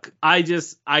 Look, I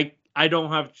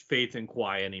don't have faith in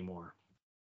Kawhi anymore.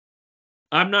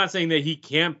 I'm not saying that he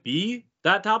can't be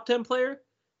that top 10 player,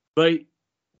 but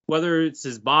whether it's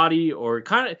his body or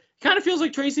kind of feels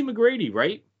like Tracy McGrady,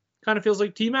 right? Kind of feels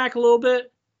like T-Mac a little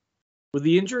bit with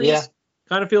the injuries. Yeah.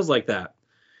 Kind of feels like that.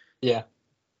 Yeah.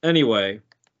 Anyway,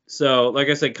 so like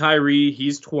I said, Kyrie,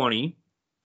 he's 20.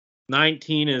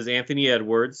 19 is Anthony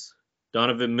Edwards.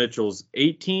 Donovan Mitchell's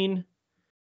 18.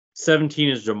 17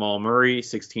 is Jamal Murray.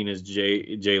 16 is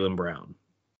Jaylen Brown.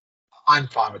 I'm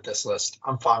fine with this list.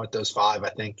 I'm fine with those 5, I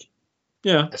think.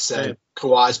 Yeah. I said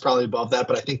Kawhi's probably above that,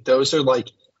 but I think those are like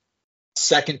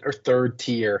second or third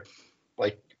tier,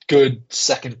 like good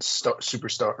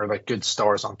superstar or like good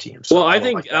stars on teams. So well, I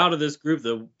think like out of this group,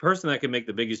 the person that can make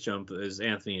the biggest jump is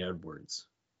Anthony Edwards.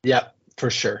 Yeah, for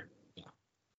sure. Yeah.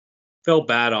 Felt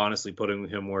bad, honestly, putting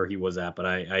him where he was at, but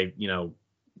I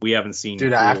we haven't seen.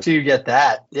 Dude, after you get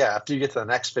that, after you get to the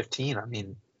next 15, I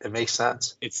mean, it makes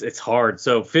sense. It's hard.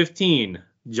 So 15,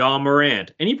 John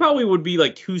Morant, and he probably would be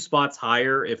like 2 spots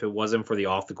higher if it wasn't for the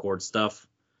off the court stuff.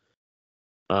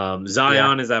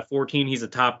 Zion is at 14. He's a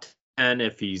top 10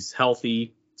 if he's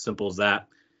healthy. Simple as that.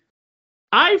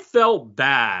 I felt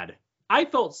bad. I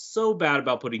felt so bad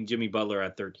about putting Jimmy Butler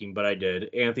at 13, but I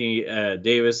did. Anthony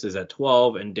Davis is at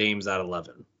 12 and Dame's at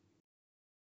 11.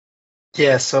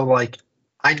 Yeah, so like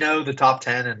I know the top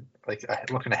 10 and like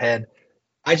looking ahead,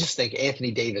 I just think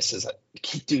Anthony Davis is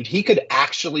dude, he could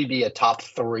actually be a top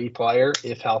 3 player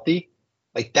if healthy.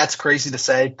 Like that's crazy to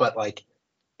say, but like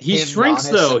he shrinks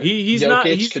though. He's not.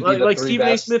 He's like Stephen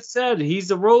A. Smith said. He's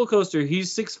a roller coaster.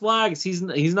 He's Six Flags. He's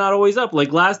not always up.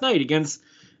 Like last night against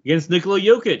Nikola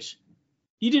Jokic,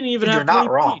 he didn't even have 20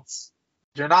 points.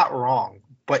 You're not wrong,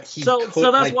 but he. So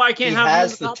that's why I can't have him. He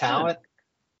has the talent.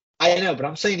 10. I know, but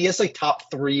I'm saying he has like top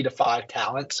 3 to 5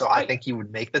 talent, so I think he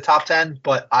would make the top 10.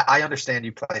 But I understand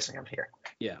you placing him here.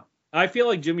 Yeah, I feel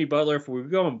like Jimmy Butler, if we're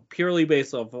going purely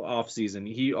based off season,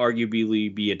 he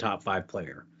arguably be a top 5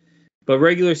 player. But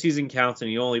regular season counts, and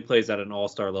he only plays at an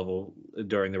all-star level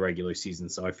during the regular season,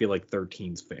 so I feel like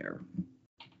 13's fair.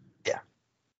 Yeah.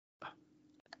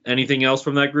 Anything else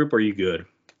from that group, or are you good?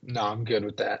 No, I'm good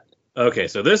with that. Okay,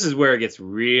 so this is where it gets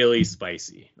really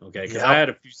spicy, okay? Because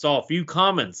I saw a few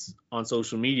comments on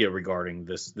social media regarding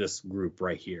this group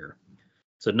right here.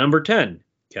 So number 10,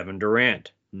 Kevin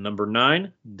Durant. Number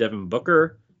 9, Devin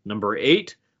Booker. Number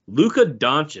 8, Luka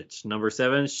Doncic. Number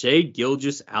 7, Shai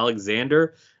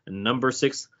Gilgeous-Alexander. And number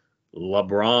 6,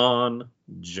 LeBron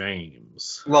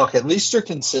James. Look, at least you're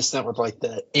consistent with like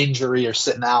the injury or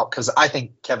sitting out, because I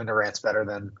think Kevin Durant's better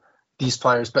than these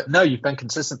players. But no, you've been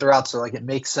consistent throughout, so like it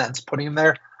makes sense putting him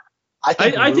there. I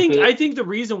think the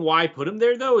reason why I put him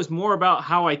there though is more about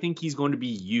how I think he's going to be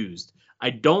used.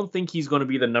 I don't think he's going to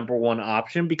be the number 1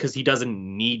 option because he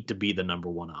doesn't need to be the number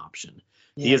 1 option.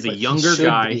 Yeah, he is a younger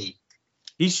guy.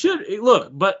 He should look,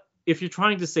 but if you're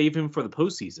trying to save him for the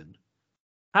postseason,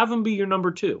 have him be your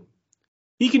number 2.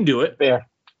 He can do it. Fair.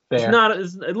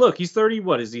 Look, he's 30.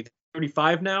 What is he?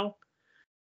 35 now.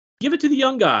 Give it to the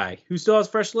young guy who still has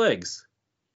fresh legs.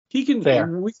 He can.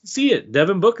 We can see it.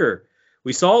 Devin Booker.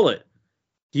 We saw it.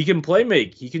 He can play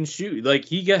make. He can shoot. Like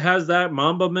he has that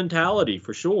Mamba mentality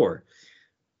for sure.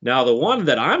 Now the one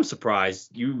that I'm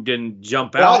surprised you didn't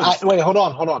jump out. Wait, hold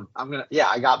on.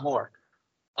 I got more.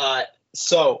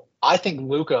 So I think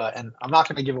Luka, and I'm not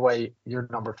going to give away your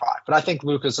number 5, but I think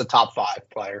Luka's a top 5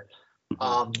 player.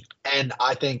 And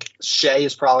I think Shai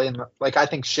is probably I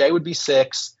think Shai would be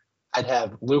 6. I'd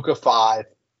have Luka 5.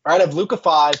 Or I'd have Luka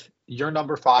 5. Your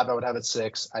number 5, I would have at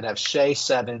 6. I'd have Shai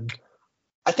 7.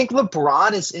 I think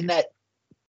LeBron is in that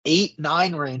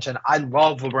 8-9 range, and I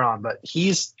love LeBron, but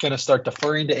he's going to start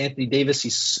deferring to Anthony Davis.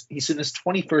 He's in his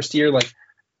 21st year. Like,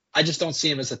 I just don't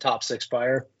see him as a top 6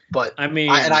 player. But I mean,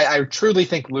 I truly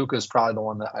think Luka is probably the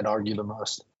one that I'd argue the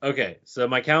most. Okay, so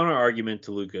my counter argument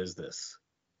to Luka is this.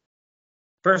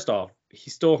 First off,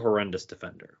 he's still a horrendous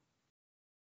defender.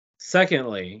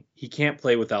 Secondly, he can't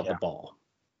play without the ball.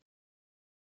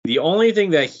 The only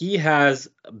thing that he has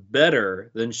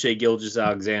better than Shai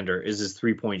Gilgeous-Alexander is his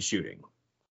 3-point shooting.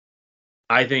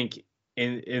 I think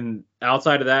And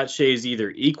outside of that, Shea's either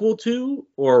equal to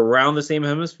or around the same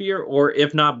hemisphere, or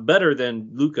if not better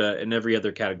than Luka in every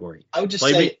other category. I would just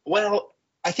say, well,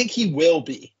 I think he will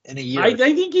be in a year. I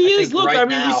think he is. Look, right I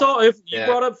mean, now, we saw, if you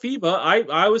brought up FIBA,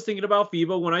 I was thinking about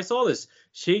FIBA when I saw this.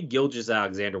 Shea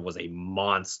Gilgeous-Alexander was a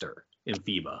monster in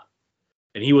FIBA,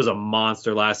 and he was a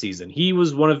monster last season. He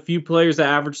was one of the few players that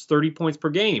averaged 30 points per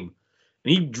game,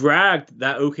 and he dragged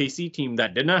that OKC team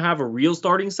that did not have a real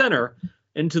starting center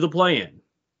into the play-in.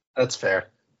 That's fair.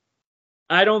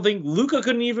 I don't think Luka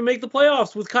couldn't even make the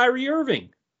playoffs with Kyrie Irving.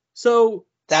 So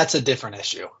that's a different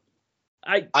issue.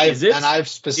 I've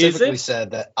specifically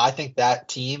said that I think that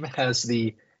team has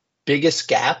the biggest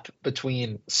gap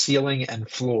between ceiling and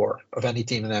floor of any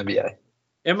team in the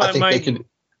NBA.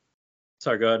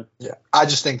 Sorry, go ahead. Yeah, I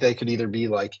just think they could either be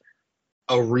like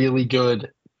a really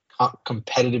good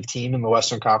competitive team in the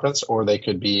Western Conference, or they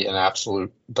could be an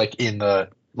absolute, like, in the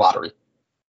lottery.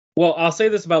 Well, I'll say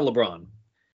this about LeBron.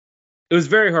 It was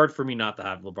very hard for me not to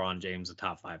have LeBron James a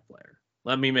top 5 player.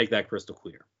 Let me make that crystal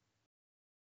clear.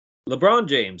 LeBron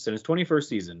James in his 21st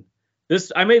season,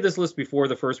 I made this list before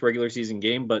the first regular season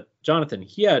game, but Jonathan,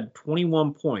 he had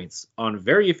 21 points on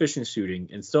very efficient shooting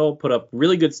and still put up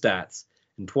really good stats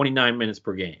in 29 minutes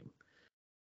per game.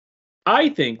 I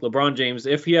think LeBron James,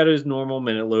 if he had his normal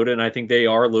minute load, and I think they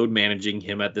are load managing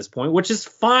him at this point, which is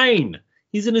fine.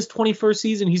 He's in his 21st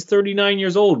season. He's 39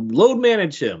 years old. Load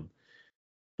manage him.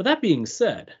 But that being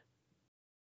said,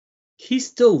 he's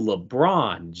still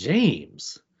LeBron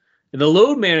James. And the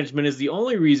load management is the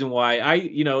only reason why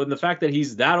and the fact that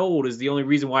he's that old is the only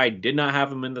reason why I did not have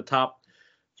him in the top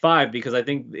 5, because I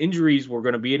think injuries were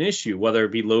going to be an issue, whether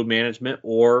it be load management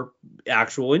or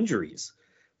actual injuries.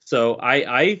 So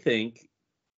I think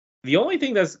the only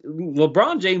thing that's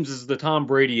LeBron James is the Tom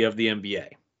Brady of the NBA.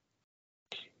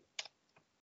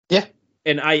 Yeah.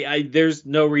 And I there's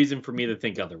no reason for me to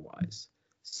think otherwise.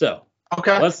 So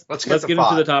okay, let's get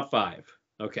into the top 5.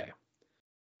 Okay.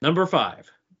 Number 5.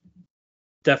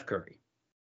 Steph Curry.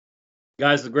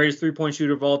 Guys, the greatest 3-point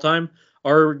shooter of all time,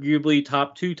 arguably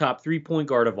top 3 point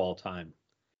guard of all time.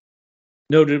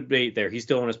 No debate there. He's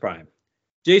still in his prime.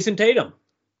 Jason Tatum.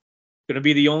 Going to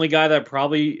be the only guy that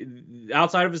probably,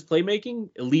 outside of his playmaking,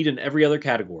 elite in every other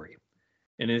category.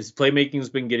 And his playmaking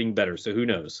has been getting better, so who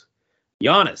knows?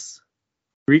 Giannis.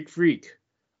 Greek freak.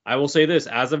 I will say this.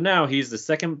 As of now, he's the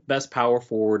second best power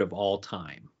forward of all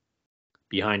time.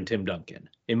 Behind Tim Duncan,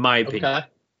 in my opinion. Okay.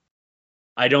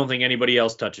 I don't think anybody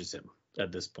else touches him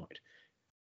at this point,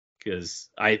 because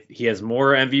he has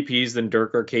more MVPs than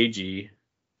Dirk or KG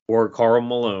or Karl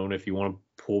Malone, if you want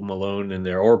to pull Malone in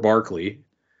there, or Barkley.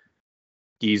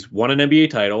 He's won an NBA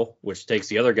title, which takes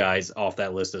the other guys off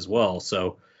that list as well.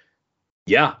 So,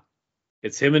 yeah,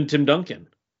 it's him and Tim Duncan.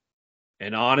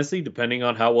 And honestly, depending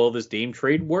on how well this Dame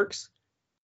trade works,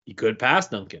 he could pass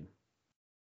Duncan.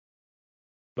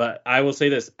 But I will say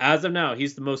this. As of now,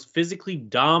 he's the most physically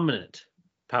dominant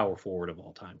power forward of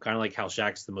all time. Kind of like how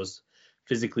Shaq's the most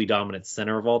physically dominant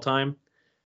center of all time.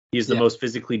 He's the most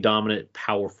physically dominant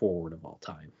power forward of all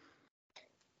time.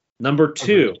 Number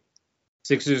 2,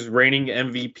 Sixers reigning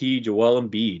MVP Joel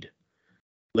Embiid.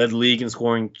 Led the league in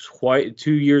scoring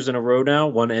 2 years in a row now,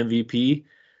 won MVP.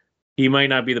 He might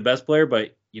not be the best player,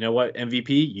 but you know what?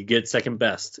 MVP, you get second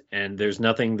best. And there's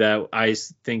nothing that I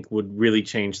think would really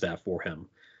change that for him.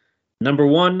 Number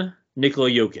 1, Nikola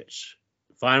Jokic.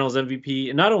 Finals MVP.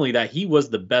 And not only that, he was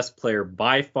the best player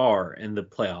by far in the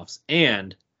playoffs.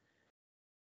 And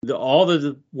all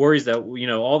the worries that,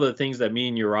 all the things that me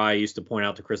and Uriah used to point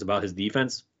out to Chris about his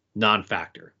defense,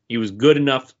 non-factor. He was good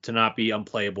enough to not be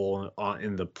unplayable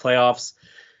in the playoffs.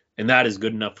 And that is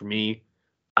good enough for me.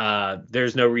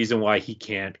 There's no reason why he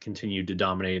can't continue to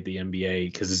dominate the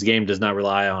NBA, because his game does not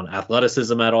rely on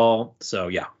athleticism at all. So,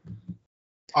 yeah.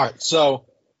 All right. So,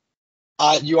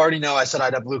 you already know I said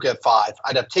I'd have Luka at 5.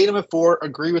 I'd have Tatum at 4.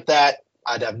 Agree with that.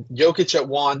 I'd have Jokic at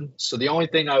 1. So the only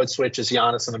thing I would switch is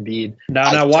Giannis and Embiid.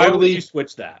 Now, why would you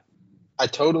switch that? I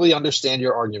totally understand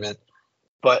your argument,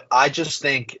 but I just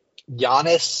think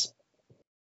Giannis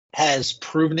has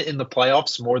proven it in the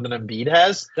playoffs more than Embiid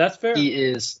has. That's fair. He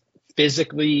is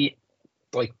physically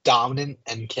dominant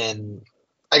and can.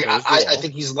 I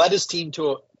think he's led his team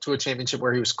to a championship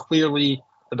where he was clearly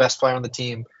the best player on the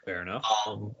team. Fair enough.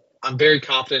 I'm very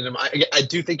confident in him. I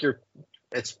do think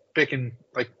it's picking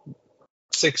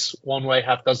 6 one way,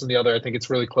 half dozen the other. I think it's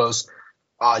really close.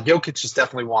 Jokic is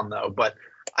definitely one, though. But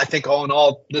I think all in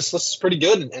all, this list is pretty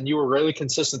good, and you were really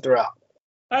consistent throughout.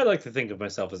 I like to think of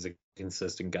myself as a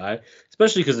consistent guy,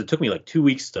 especially because it took me 2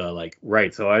 weeks to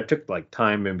write. So I took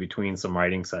time in between some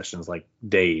writing sessions,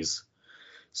 days.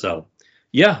 So,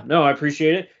 yeah, no, I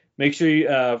appreciate it. make sure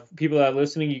you, people that are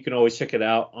listening, you can always check it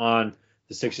out on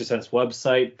the Sixer Sense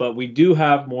website. But we do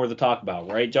have more to talk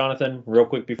about, right, Jonathan? Real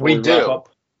quick before we wrap up.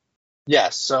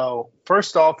 Yes. So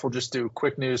first off, we'll just do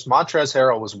quick news. Montrezl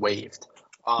Harrell was waived.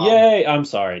 Yay! I'm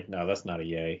sorry. No, that's not a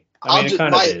yay. I mean, it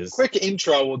kind of is. Quick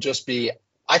intro will just be,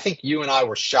 I think you and I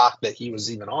were shocked that he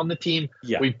was even on the team.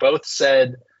 Yeah. We both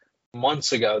said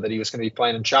months ago that he was going to be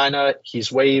playing in China.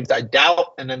 He's waived. I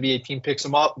doubt an NBA team picks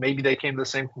him up. Maybe they came to the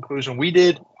same conclusion we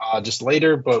did just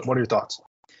later. But what are your thoughts?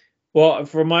 Well,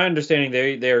 from my understanding,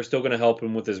 they are still going to help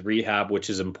him with his rehab, which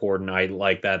is important. I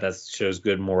like that. That shows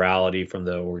good morality from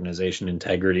the organization,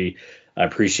 integrity. I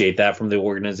appreciate that from the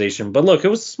organization. But look, it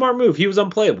was a smart move. He was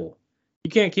unplayable.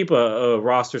 You can't keep a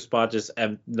roster spot just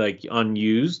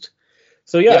unused.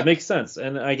 So, yeah, it makes sense.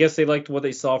 And I guess they liked what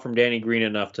they saw from Danny Green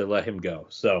enough to let him go.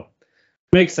 So,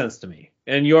 makes sense to me.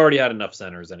 And you already had enough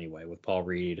centers anyway with Paul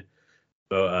Reed.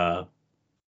 So,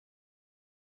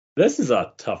 this is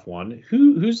a tough one.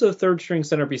 Who's the third string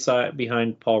center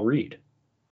behind Paul Reed?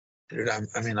 Dude,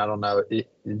 I mean, I don't know.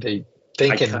 They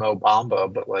thinking Mo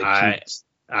Bamba, but like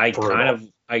I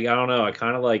don't know. I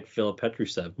kind of like Filip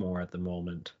Petrusev more at the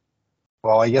moment.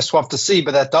 Well, I guess we'll have to see,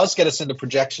 but that does get us into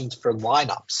projections for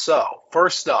lineups. So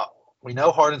first up, we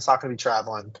know Harden's not going to be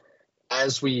traveling.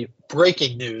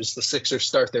 Breaking news, the Sixers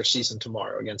start their season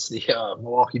tomorrow against the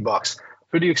Milwaukee Bucks.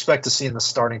 Who do you expect to see in the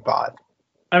starting five?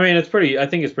 I mean, I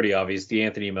think it's pretty obvious.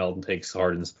 DeAnthony Melton takes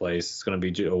Harden's place. It's going to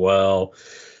be Joel,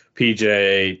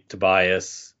 PJ,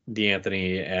 Tobias,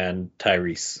 DeAnthony, and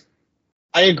Tyrese.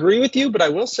 I agree with you, but I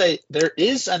will say there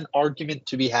is an argument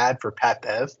to be had for Pat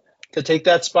Bev to take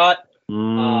that spot.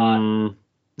 I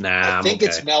think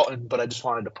it's Melton, but I just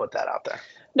wanted to put that out there.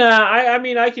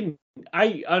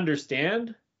 I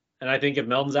understand, and I think if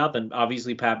Melton's out, then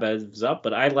obviously Pat Bev's up.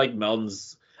 But I like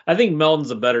Melton's. I think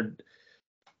Melton's a better.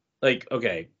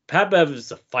 Pat Bev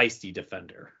is a feisty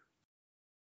defender.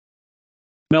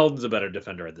 Melton's a better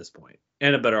defender at this point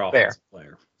and a better offensive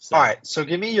player. So. All right, so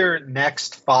give me your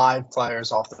next 5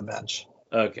 players off the bench.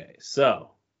 Okay,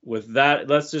 so with that,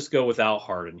 let's just go without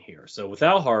Harden here. So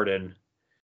without Harden,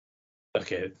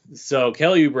 so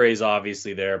Kelly Oubre is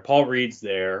obviously there. Paul Reed's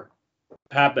there.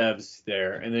 Pat Bev's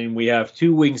there. And then we have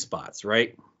 2 wing spots,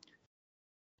 right?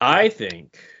 I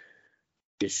think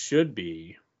it should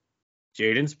be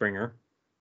Jaden Springer,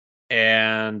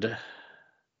 and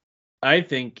I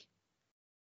think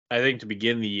to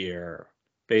begin the year,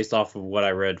 based off of what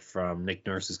I read from Nick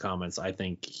Nurse's comments, I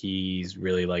think he's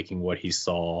really liking what he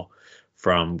saw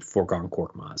from Furkan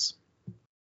Korkmaz.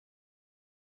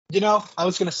 You know, I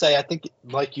was going to say, I think,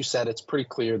 like you said, it's pretty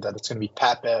clear that it's going to be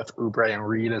Pat Bev, Oubre, and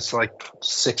Reed as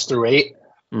 6 through 8.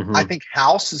 Mm-hmm. I think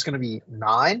House is going to be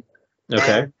 9.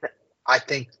 Okay. And I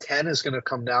think 10 is going to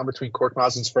come down between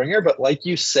Korkmaz and Springer. But like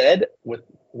you said, with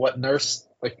what Nurse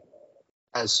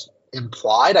has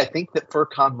implied, I think that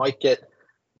Furkan might get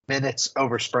minutes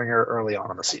over Springer early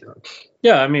on in the season.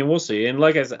 Yeah, I mean, we'll see. And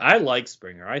like I said, I like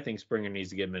Springer. I think Springer needs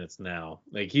to get minutes now.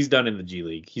 He's done in the G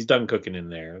League. He's done cooking in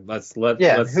there. Let's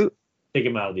take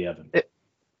him out of the oven.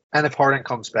 And if Harden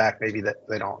comes back, maybe that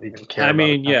they don't even care. I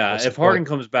mean, if Harden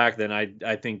comes back, then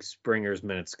I think Springer's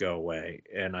minutes go away.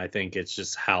 And I think it's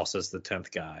just House as the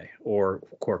 10th guy or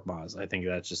Korkmaz. I think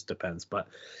that just depends. But,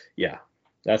 yeah,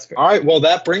 that's fair. All right, well,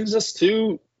 that brings us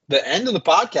to the end of the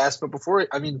podcast. But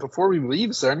before we leave,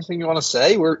 is there anything you want to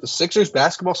say? The Sixers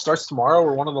basketball starts tomorrow.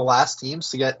 We're one of the last teams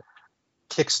to get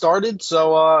kick-started.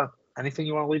 So anything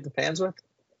you want to leave the fans with?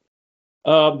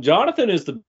 Jonathan is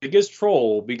the biggest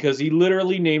troll because he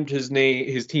literally named his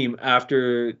team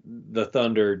after the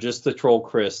Thunder just to troll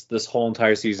Chris this whole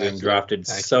entire season. Drafted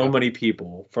so many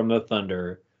people from the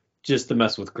Thunder just to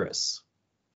mess with Chris.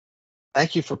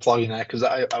 Thank you for plugging that because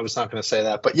I was not going to say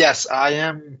that. But yes,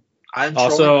 I'm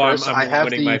also I'm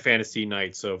winning my fantasy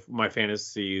night. So my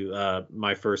fantasy,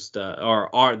 my first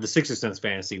the Sixers Sense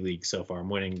fantasy league so far, I'm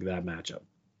winning that matchup.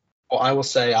 Well, I will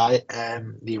say I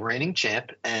am the reigning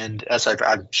champ, and as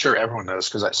I'm sure everyone knows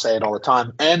because I say it all the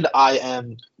time, and I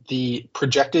am the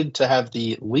projected to have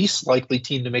the least likely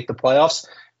team to make the playoffs.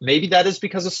 Maybe that is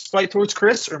because of spite towards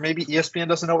Chris, or maybe ESPN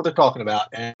doesn't know what they're talking about,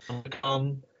 and I'm going to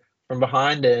come from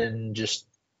behind and just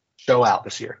show out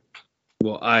this year.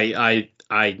 Well, I'm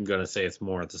going to say it's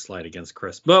more at the slight against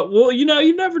Chris. But, well, you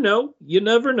never know. You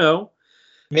never know.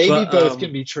 Maybe both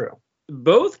can be true.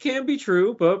 Both can be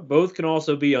true, but both can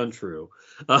also be untrue.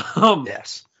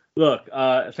 Yes. Look,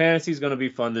 fantasy is going to be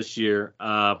fun this year.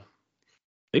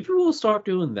 Maybe we'll start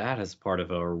doing that as part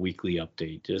of our weekly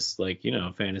update. Just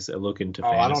fantasy, look into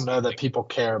fantasy. I don't know that people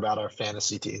care about our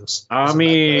fantasy teams. I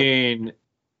mean,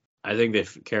 I think they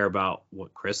care about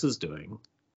what Chris is doing.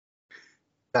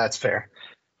 That's fair.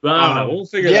 But I don't know. We'll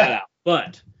figure that out.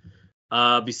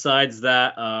 But besides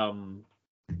that,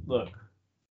 look,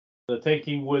 the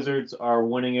Tanking Wizards are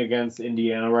winning against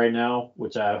Indiana right now,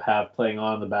 which I have playing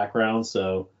on in the background,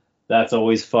 so that's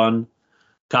always fun.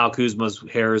 Kyle Kuzma's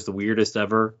hair is the weirdest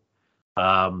ever.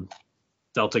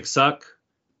 Celtics suck,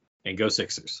 and go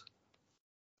Sixers.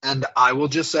 And I will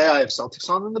just say I have Celtics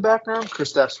on in the background.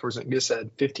 Kristaps Porzingis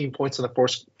had 15 points in the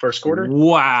first quarter.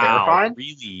 Wow. Terrifying.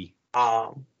 Really?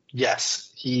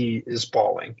 Yes, he is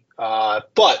balling.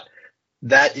 But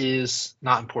that is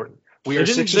not important. We are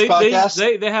Sixers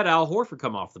podcast. They had Al Horford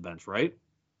come off the bench, right?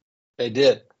 They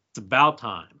did. It's about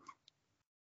time.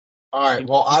 All right.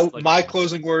 Well, my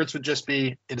closing words would just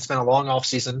be, it's been a long off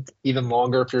season, even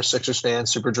longer if you're a Sixers fan,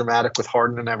 super dramatic with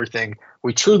Harden and everything.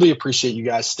 We truly appreciate you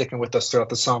guys sticking with us throughout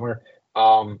the summer.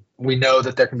 We know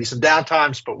that there can be some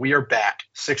downtimes, but we are back.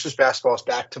 Sixers basketball is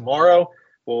back tomorrow.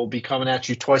 We'll be coming at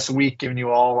you twice a week, giving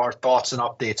you all our thoughts and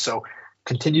updates. So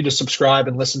continue to subscribe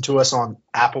and listen to us on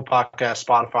Apple Podcasts,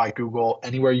 Spotify, Google,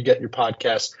 anywhere you get your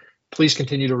podcasts. Please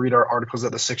continue to read our articles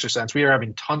at the Sixer Sense. We are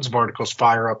having tons of articles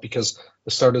fire up because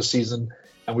the start of the season,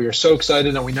 and we are so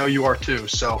excited, and we know you are too.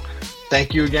 So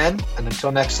thank you again, and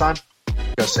until next time,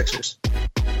 go Sixers.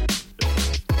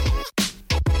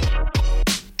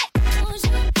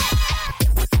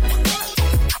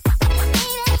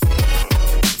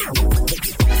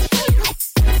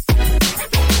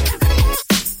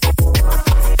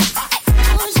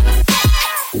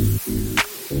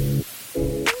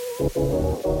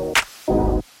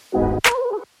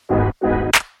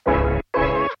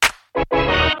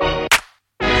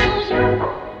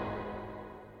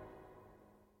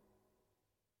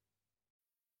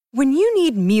 When you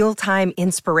need mealtime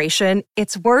inspiration,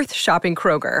 it's worth shopping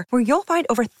Kroger, where you'll find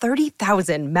over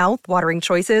 30,000 mouth-watering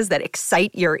choices that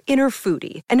excite your inner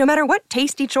foodie. And no matter what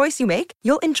tasty choice you make,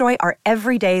 you'll enjoy our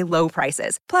everyday low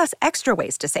prices, plus extra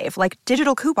ways to save, like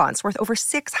digital coupons worth over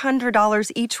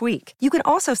 $600 each week. You can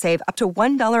also save up to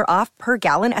 $1 off per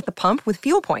gallon at the pump with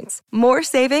fuel points. More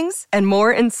savings and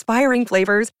more inspiring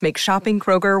flavors make shopping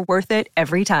Kroger worth it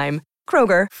every time.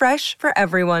 Kroger, fresh for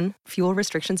everyone. Fuel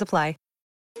restrictions apply.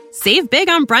 Save big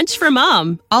on brunch for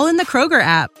mom, all in the Kroger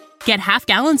app. Get half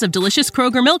gallons of delicious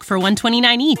Kroger milk for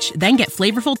 $1.29 each. Then get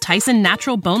flavorful Tyson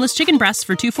natural boneless chicken breasts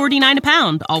for $2.49 a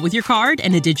pound, all with your card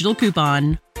and a digital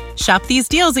coupon. Shop these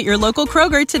deals at your local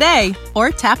Kroger today, or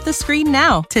tap the screen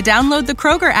now to download the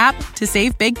Kroger app to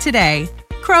save big today.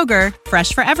 Kroger,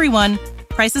 fresh for everyone.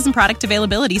 Prices and product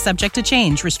availability subject to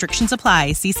change. Restrictions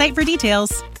apply. See site for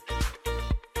details.